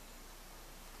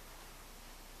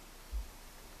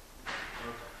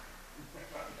 Okay.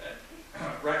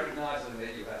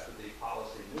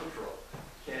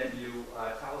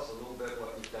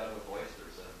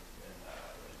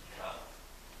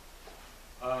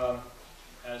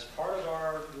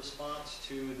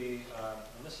 to the,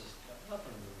 and this has got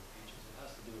nothing to do with beaches, it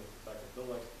has to do with the fact that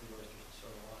Bill likes to do oysters and so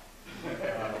do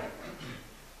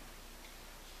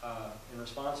I. In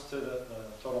response to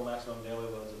the total maximum daily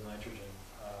loads of nitrogen,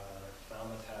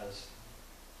 Falmouth has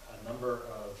a number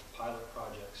of pilot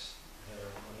projects that are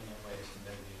looking at ways to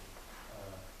mitigate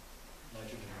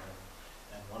nitrogen level.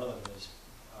 And one of them is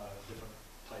different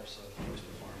types of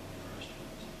oyster farming in our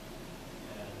streams.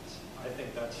 And I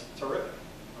think that's terrific.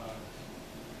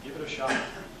 Give it a shot. You've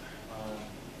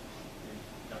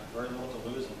got very little to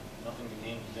lose and nothing to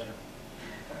gain for dinner.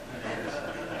 And,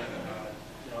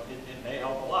 you know, it may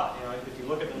help a lot. You know, if you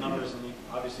look at the numbers, and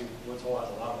obviously Woods Hole has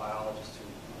a lot of biologists who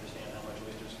understand how much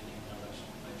oysters can eat, how much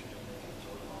nitrogen they can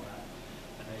absorb and all that.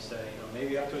 And they say, you know,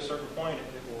 maybe up to a certain point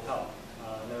it will help.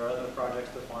 And there are other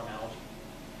projects to farm algae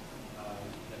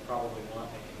that probably will not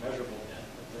make it measurable yet,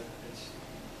 but it's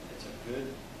a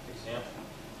good example.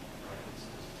 Right? It's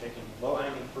taking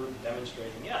low-hanging fruit and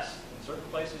demonstrating, yes, in certain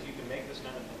places you can make this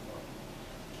kind of thing work.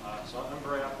 So I'm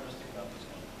very optimistic about this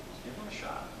kind of things. Give them a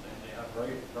shot. They have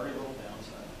very, very little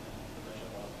downside and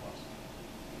potential a lot of plus.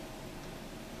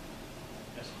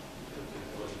 Yes?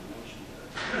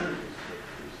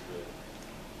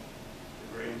 The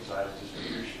grain size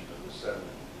distribution of the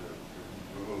sediment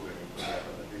you're removing and putting up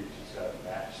on the beach, it's got to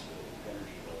match the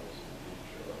energy levels of the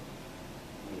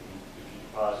beach. If you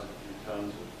deposit a few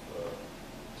tons of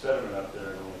sediment up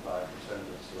there and only 5% of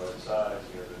it's the right size,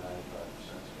 the other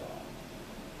 95% is gone.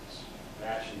 It's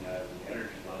matching that in the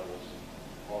energy levels, and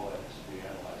all that has to be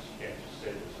analyzed. You can't just say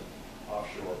there's an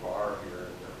offshore bar here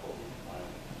and therefore we can find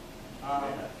it. It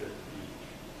may not fit the beach.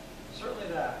 Certainly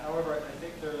that. However, I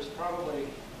think there's probably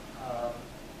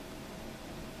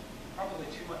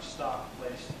too much stock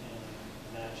placed in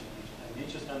matching beaches. And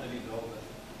beaches tend to be built with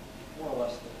more or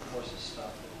less the coarsest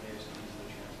stuff that waves can easily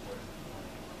transport.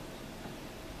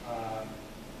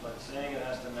 But saying it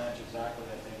has to match exactly,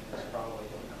 I think, is probably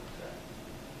incorrect.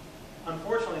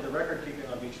 Unfortunately, the record keeping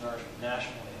on beach nourishment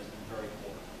nationally has been very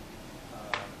poor.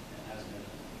 And has been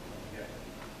from the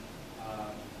get-go.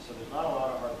 So there's not a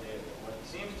lot of hard data. What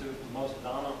seems to most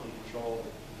dominantly control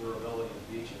the durability of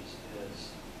beaches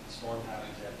is storm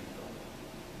patterns after you build them.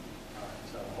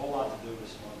 It's got a whole lot to do with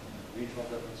storm regional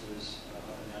differences up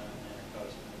and down the Atlantic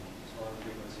coast, and storm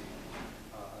frequency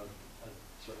of a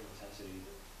certain intensity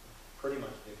that pretty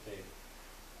much dictate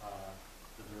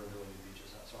the durability of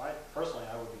beaches. So personally,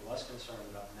 I would be less concerned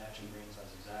about matching grain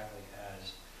size exactly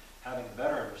as having a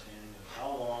better understanding of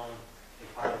how long a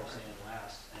pile of sand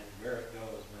lasts and where it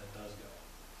goes when it does go,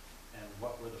 and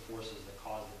what were the forces that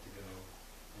caused it to go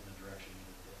in the direction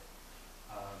that it did.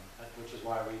 Which is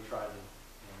why we tried to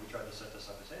set this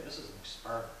up and say, hey, this is an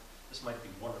experiment. This might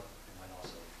be wonderful. It might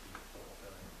also be a total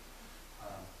failure.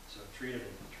 So treat it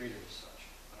as such.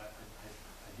 But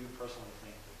I do personally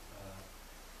think that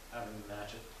having to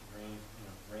match it,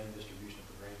 grain distribution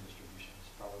for grain distribution is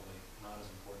probably not as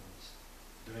important as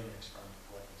doing an experiment,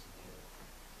 collecting some data.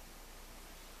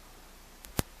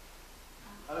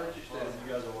 How about you stand? You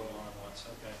guys are all going on once,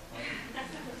 okay.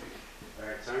 All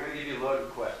right, so I'm going to give you a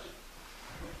loaded question.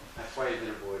 That's why you've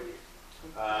been avoiding it.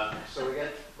 So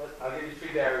I'll give you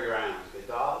 3 barrier islands. We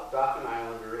got Dolphin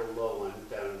Island, a real low one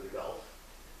down in the Gulf.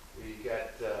 We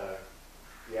got the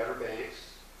Outer Banks,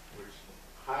 which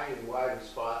high and wide in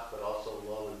spots, but also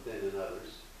low and thin in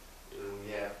others. And then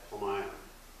we have Plum Island.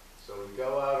 So we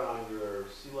go out on your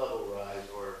sea level rise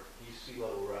or east sea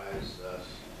level rise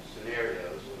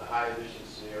scenarios with a high emission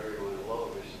scenario and a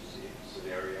low emission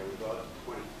scenario. We go out to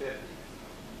 2050.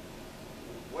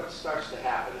 What starts to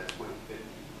happen at 2050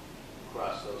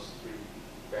 across those 3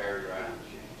 barrier island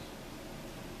chains?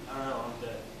 I don't know, I'm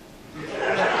dead.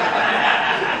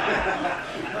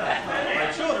 My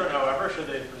children, however, should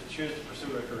they choose to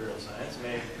pursue a career in science,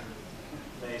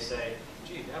 may say,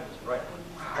 gee, Dad was right. I'm like,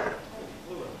 wow, totally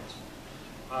blew it on this one.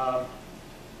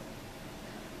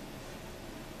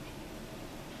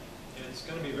 It's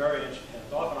going to be very interesting.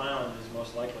 Dolphin Island is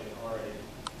most likely already,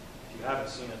 if you haven't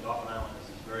seen it, Dolphin Island is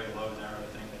this very low, narrow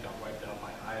thing that got wiped out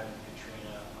by Ivan,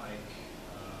 Katrina, Ike,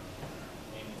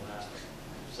 naming the last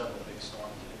several big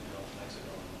storms that hit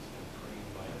Mexico, and it's been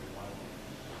creamed by every one of them.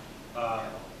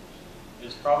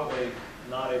 It's probably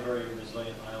not a very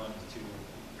resilient island to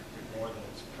more than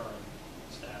its current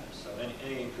status. So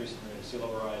any increase in the rate of sea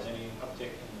level rise, any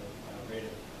uptick in the rate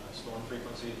of storm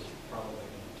frequency is probably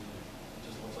going to do it.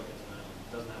 It just looks like it's an island.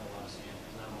 It doesn't have a lot of sand. It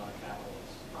doesn't have a lot of capital.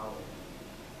 It's probably going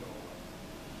to go away.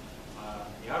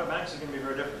 The Outer Banks is going to be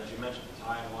very different. As you mentioned, it's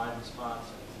high and wide in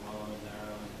spots, and it's low and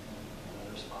narrow in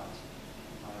other spots.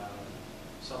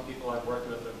 Some people I've worked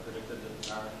with have predicted that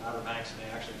the Outer Banks may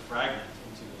actually fragment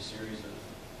into a series of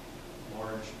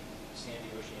large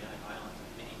sandy oceanic islands.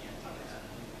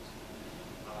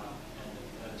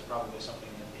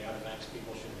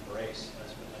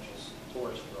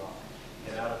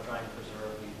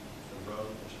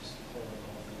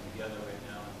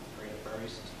 spray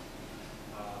system.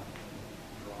 And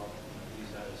we're all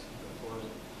use that as tourism.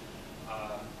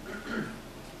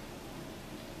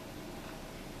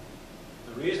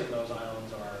 The reason those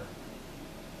islands are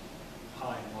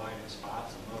high and wide in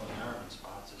spots and low and narrow in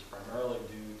spots is primarily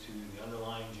due to the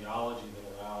underlying geology that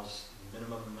allows the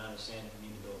minimum amount of sand you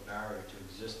need to build a barrier to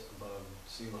exist above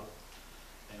sea level.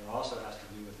 And it also has to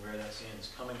do with where that sand is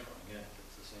coming from. Again,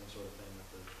 it's the same sort of thing with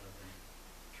the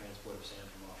transport of sand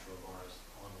from offshore bars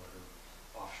onward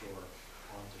or offshore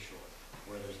onto shore,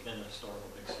 where there's been a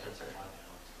historical big sand supply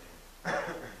now. It's been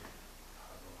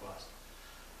robust.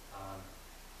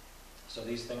 So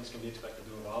these things can be expected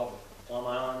to evolve. Plum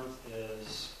Island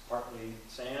is partly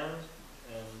sand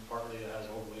and partly it has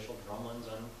old glacial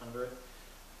drumlins under it.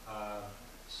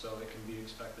 So it can be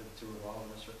expected to evolve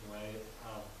in a certain way.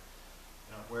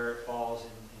 Where it falls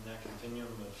in that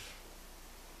continuum of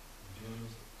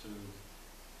dunes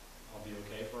I'll be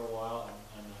okay for a while,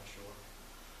 I'm not sure.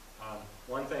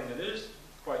 One thing that is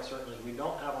quite certain is we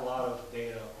don't have a lot of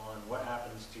data on what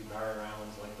happens to barrier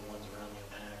islands like the ones around the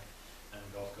Atlantic and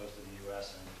the Gulf Coast of the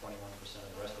US and 21%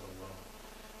 of the rest of the world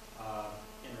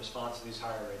in response to these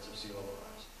higher rates of sea level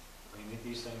rise. I mean,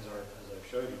 these things are, as I've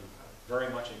showed you,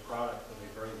 very much a product of a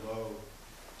very low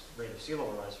rate of sea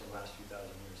level rise for the last few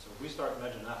thousand years. So if we start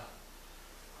measuring up,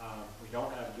 we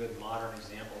don't have good modern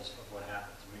examples of what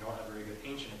happens. And we don't have very good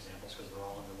ancient examples because they're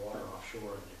all underwater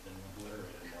offshore and they've been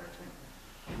obliterated largely.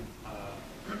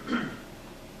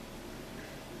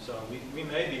 So we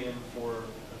may be in for a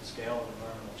scale of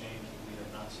environmental change that we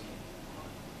have not seen on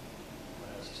what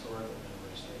has historically been a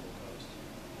very stable coast.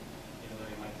 Even though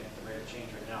you might think the rate of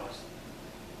change right now is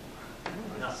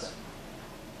nuts.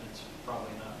 It's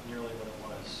probably not nearly what it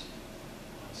was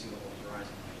when sea level was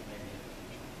rising, maybe in the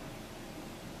future.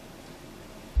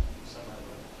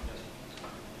 Yes.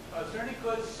 Is there any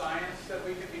good science that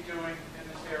we could be doing in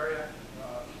this area?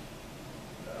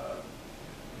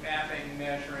 Mapping,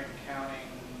 measuring, counting,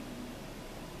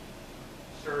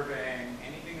 surveying,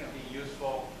 anything that would be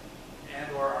useful?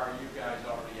 And or are you guys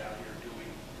already out here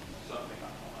doing something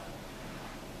on the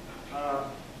line?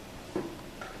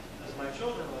 As my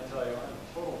children will tell you, I'm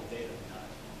a total data nut.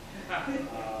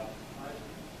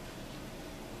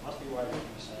 Must be why you're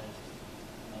a scientist,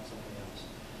 not something else.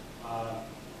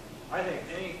 I think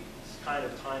any kind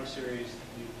of time series that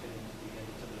you can begin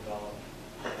to develop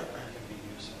can be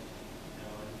useful.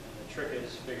 And the trick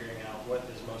is figuring out what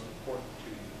is most important to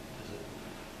you. Is it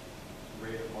the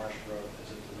rate of marsh growth?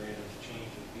 Is it the rate of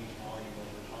change of beach volume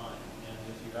over time? And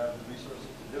if you have the resources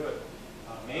to do it,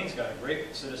 Maine's got a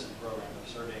great citizen program of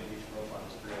surveying beach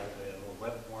profiles periodically. A little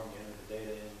web form, you enter the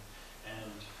data in,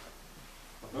 and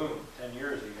boom, 10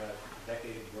 years, you got a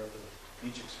decade worth of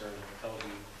beach excursion that tells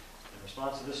you in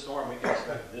response to this storm, we can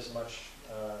expect this much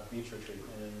beach retreat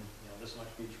and this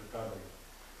much beach recovery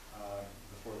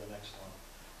before the next storm.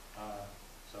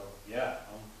 So yeah,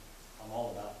 I'm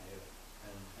all about data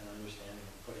and understanding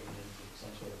and putting it into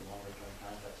some sort of longer term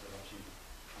context that helps you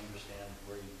understand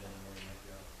where you've been and where you might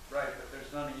go. Right, but there's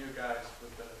none of you guys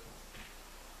with the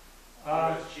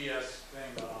USGS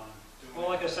thing on doing.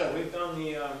 Well, like I said, we've done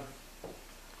a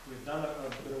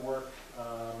bit of work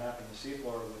mapping the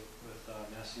seafloor with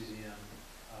Mass CZM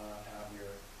out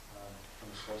here from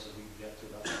as close as we can get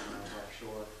to about 10 miles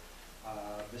offshore.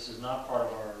 This is not part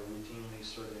of our routinely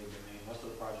surveyed domain. Most of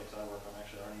the projects I work on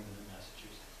actually aren't even in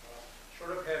Massachusetts.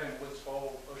 Short of having Woods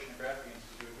Hole Oceanography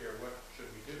Institute here, what should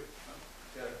we do?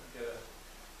 Get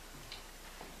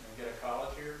a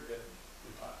college here?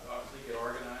 Obviously get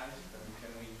organized? I mean,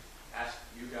 can we ask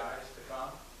you guys to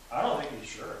come? I don't think you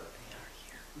should.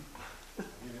 I'll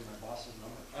give you my boss's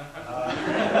number.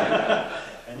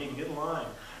 And you can get in line.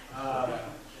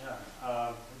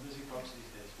 We're busy folks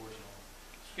these days,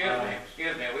 fortunately.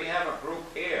 Excuse me, we have a group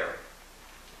here.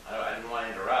 I didn't want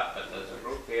to interrupt, but there's a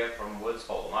group here from Woods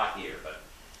Hole, not here, but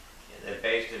they're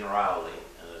based in Rowley,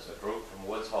 and there's a group from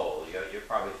Woods Hole. You're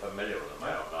probably familiar with them,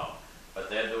 I don't know. But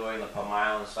they're doing the Plum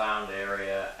Island Sound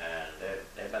area, and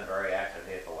they've been very active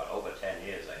here for over 10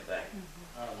 years, I think.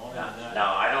 No,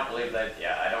 I don't believe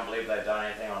they've done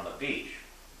anything on the beach,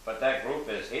 but that group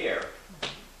is here.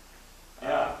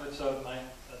 Yeah, that's a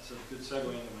good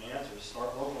segue into my answer.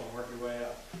 Start local and work your way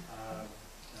up.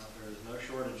 There is no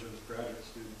shortage of graduate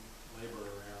student labor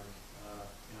around.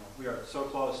 We are so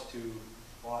close to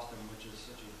Boston, which is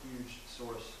such a huge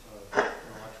source of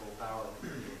intellectual power.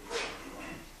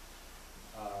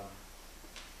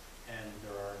 And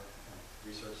there are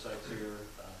research sites here.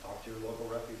 Talk to your local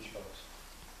refuge folks.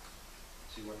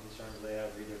 See what concerns they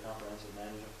have, read their comprehensive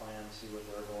management plan, see what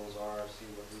their goals are, see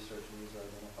what research needs are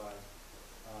identified,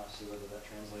 see whether that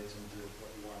translates into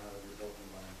what you want out of your built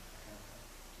environment.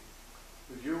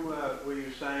 Would you, where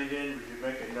you signed in, would you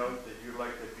make a note that you'd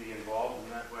like to be involved in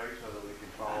that way so that we can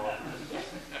follow up?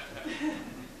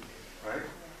 Right?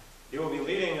 You will be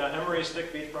leading Emory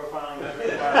stick beach profiling in 2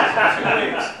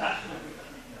 weeks.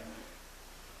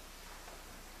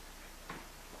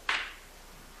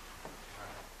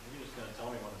 You're just going to tell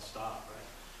me when to stop, right?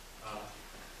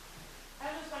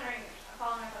 I was just wondering,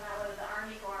 following up on that, whether the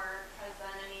Army Corps has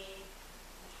done any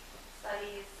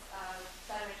studies of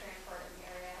sediment transport in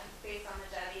the area based on the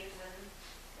jetties, and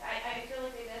I feel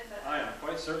like they did, but I am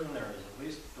quite certain there is at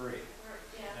least 3.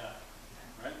 yeah.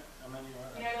 Right? How many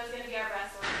are You know, those going to be our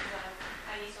best sources of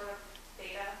any sort of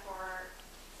data for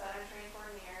sediment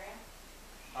transport in the area.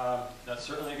 That's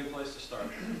certainly a good place to start.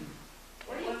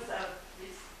 There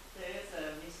is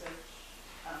a research,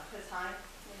 Chris Hine,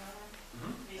 you know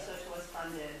him? Research was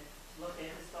funded to look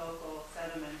at historical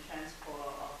sediment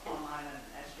transport of Plum Island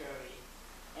estuary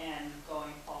and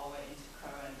going forward into the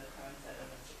current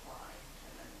sediment supply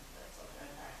and then that sort of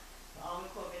impact. The Army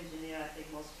Corps of Engineer, I think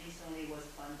most recently was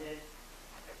funded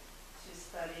to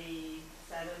study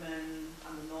sediment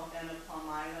on the north end of Plum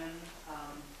Island,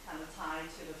 kind of tied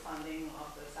to the funding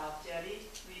of the South Jetty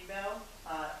rebuild.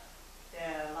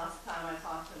 Last time I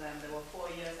talked to them, they were 4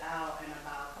 years out and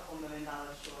about $2 million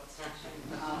short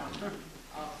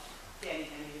of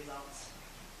getting any results.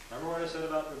 Remember what I said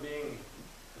about there being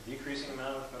a decreasing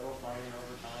amount of federal funding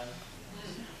over time?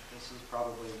 This is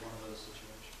probably one of those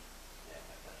situations.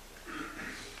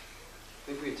 I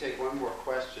think we can take one more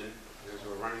question because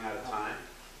we're running out of time.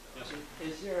 Yes, sir.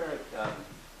 Is there,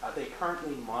 are they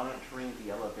currently monitoring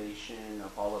the elevation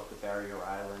of all of the barrier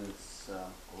islands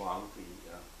along the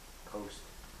coast?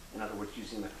 In other words,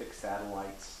 using the fixed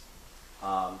satellites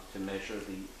to measure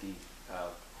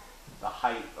the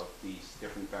height of these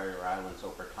different barrier islands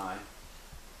over time?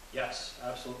 Yes,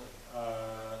 absolutely.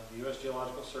 The US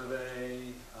Geological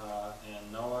Survey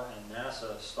and NOAA and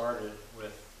NASA started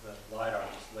with the LiDAR,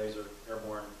 just laser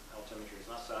airborne altimetry. It's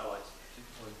not satellites.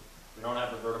 We don't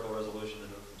have the vertical resolution to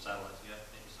do it from satellites yet,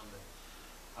 maybe someday.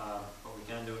 But we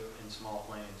can do it in small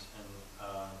planes. And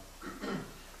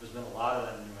there's been a lot of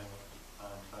that in New England.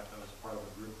 In fact, I was part of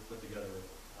a group that put together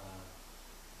a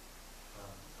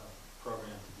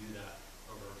program to do that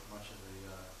over much of the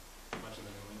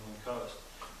New England coast.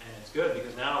 And it's good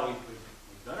because now we've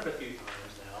done it a few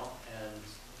times now, and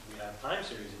we have time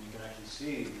series, and you can actually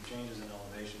see the changes in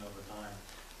elevation over time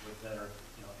that are,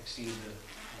 exceed the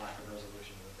lack of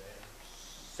resolution of the data.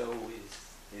 So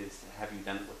have you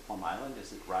done it with Plum Island?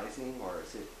 Is it rising or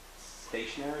is it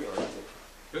stationary or is it?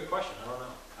 Good question. I don't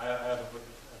know. I haven't looked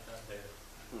at that data.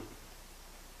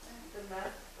 The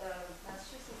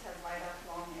Massachusetts have LiDAR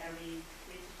flown every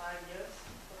 3 to 5 years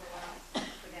for the last,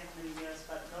 forget how many years,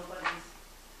 but nobody's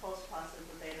post-processed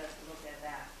the data to look at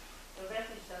that. The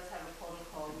refuge does have a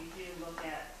protocol. We do look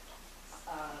at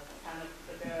kind of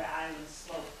the barrier island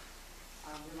slope.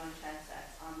 We run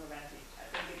transects on the refuge. I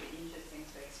think it'd be interesting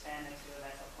to expand it to the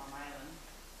rest of Plum Island,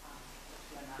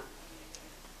 which we're not.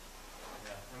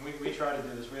 Yeah, and we try to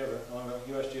do this. We have an ongoing,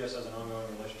 USGS has an ongoing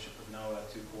relationship with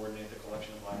NOAA to coordinate the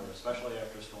collection of LiDAR, especially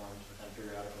after storms, and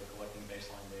periodically collecting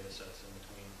baseline data sets in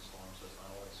between storms, so it's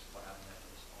not always what happened after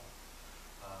the storm.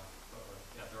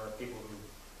 But there are people who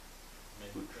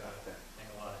make a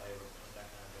lot of hay with that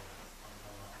kind of data.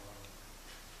 I'm not alone.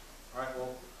 All right,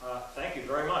 well, thank you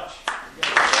very much.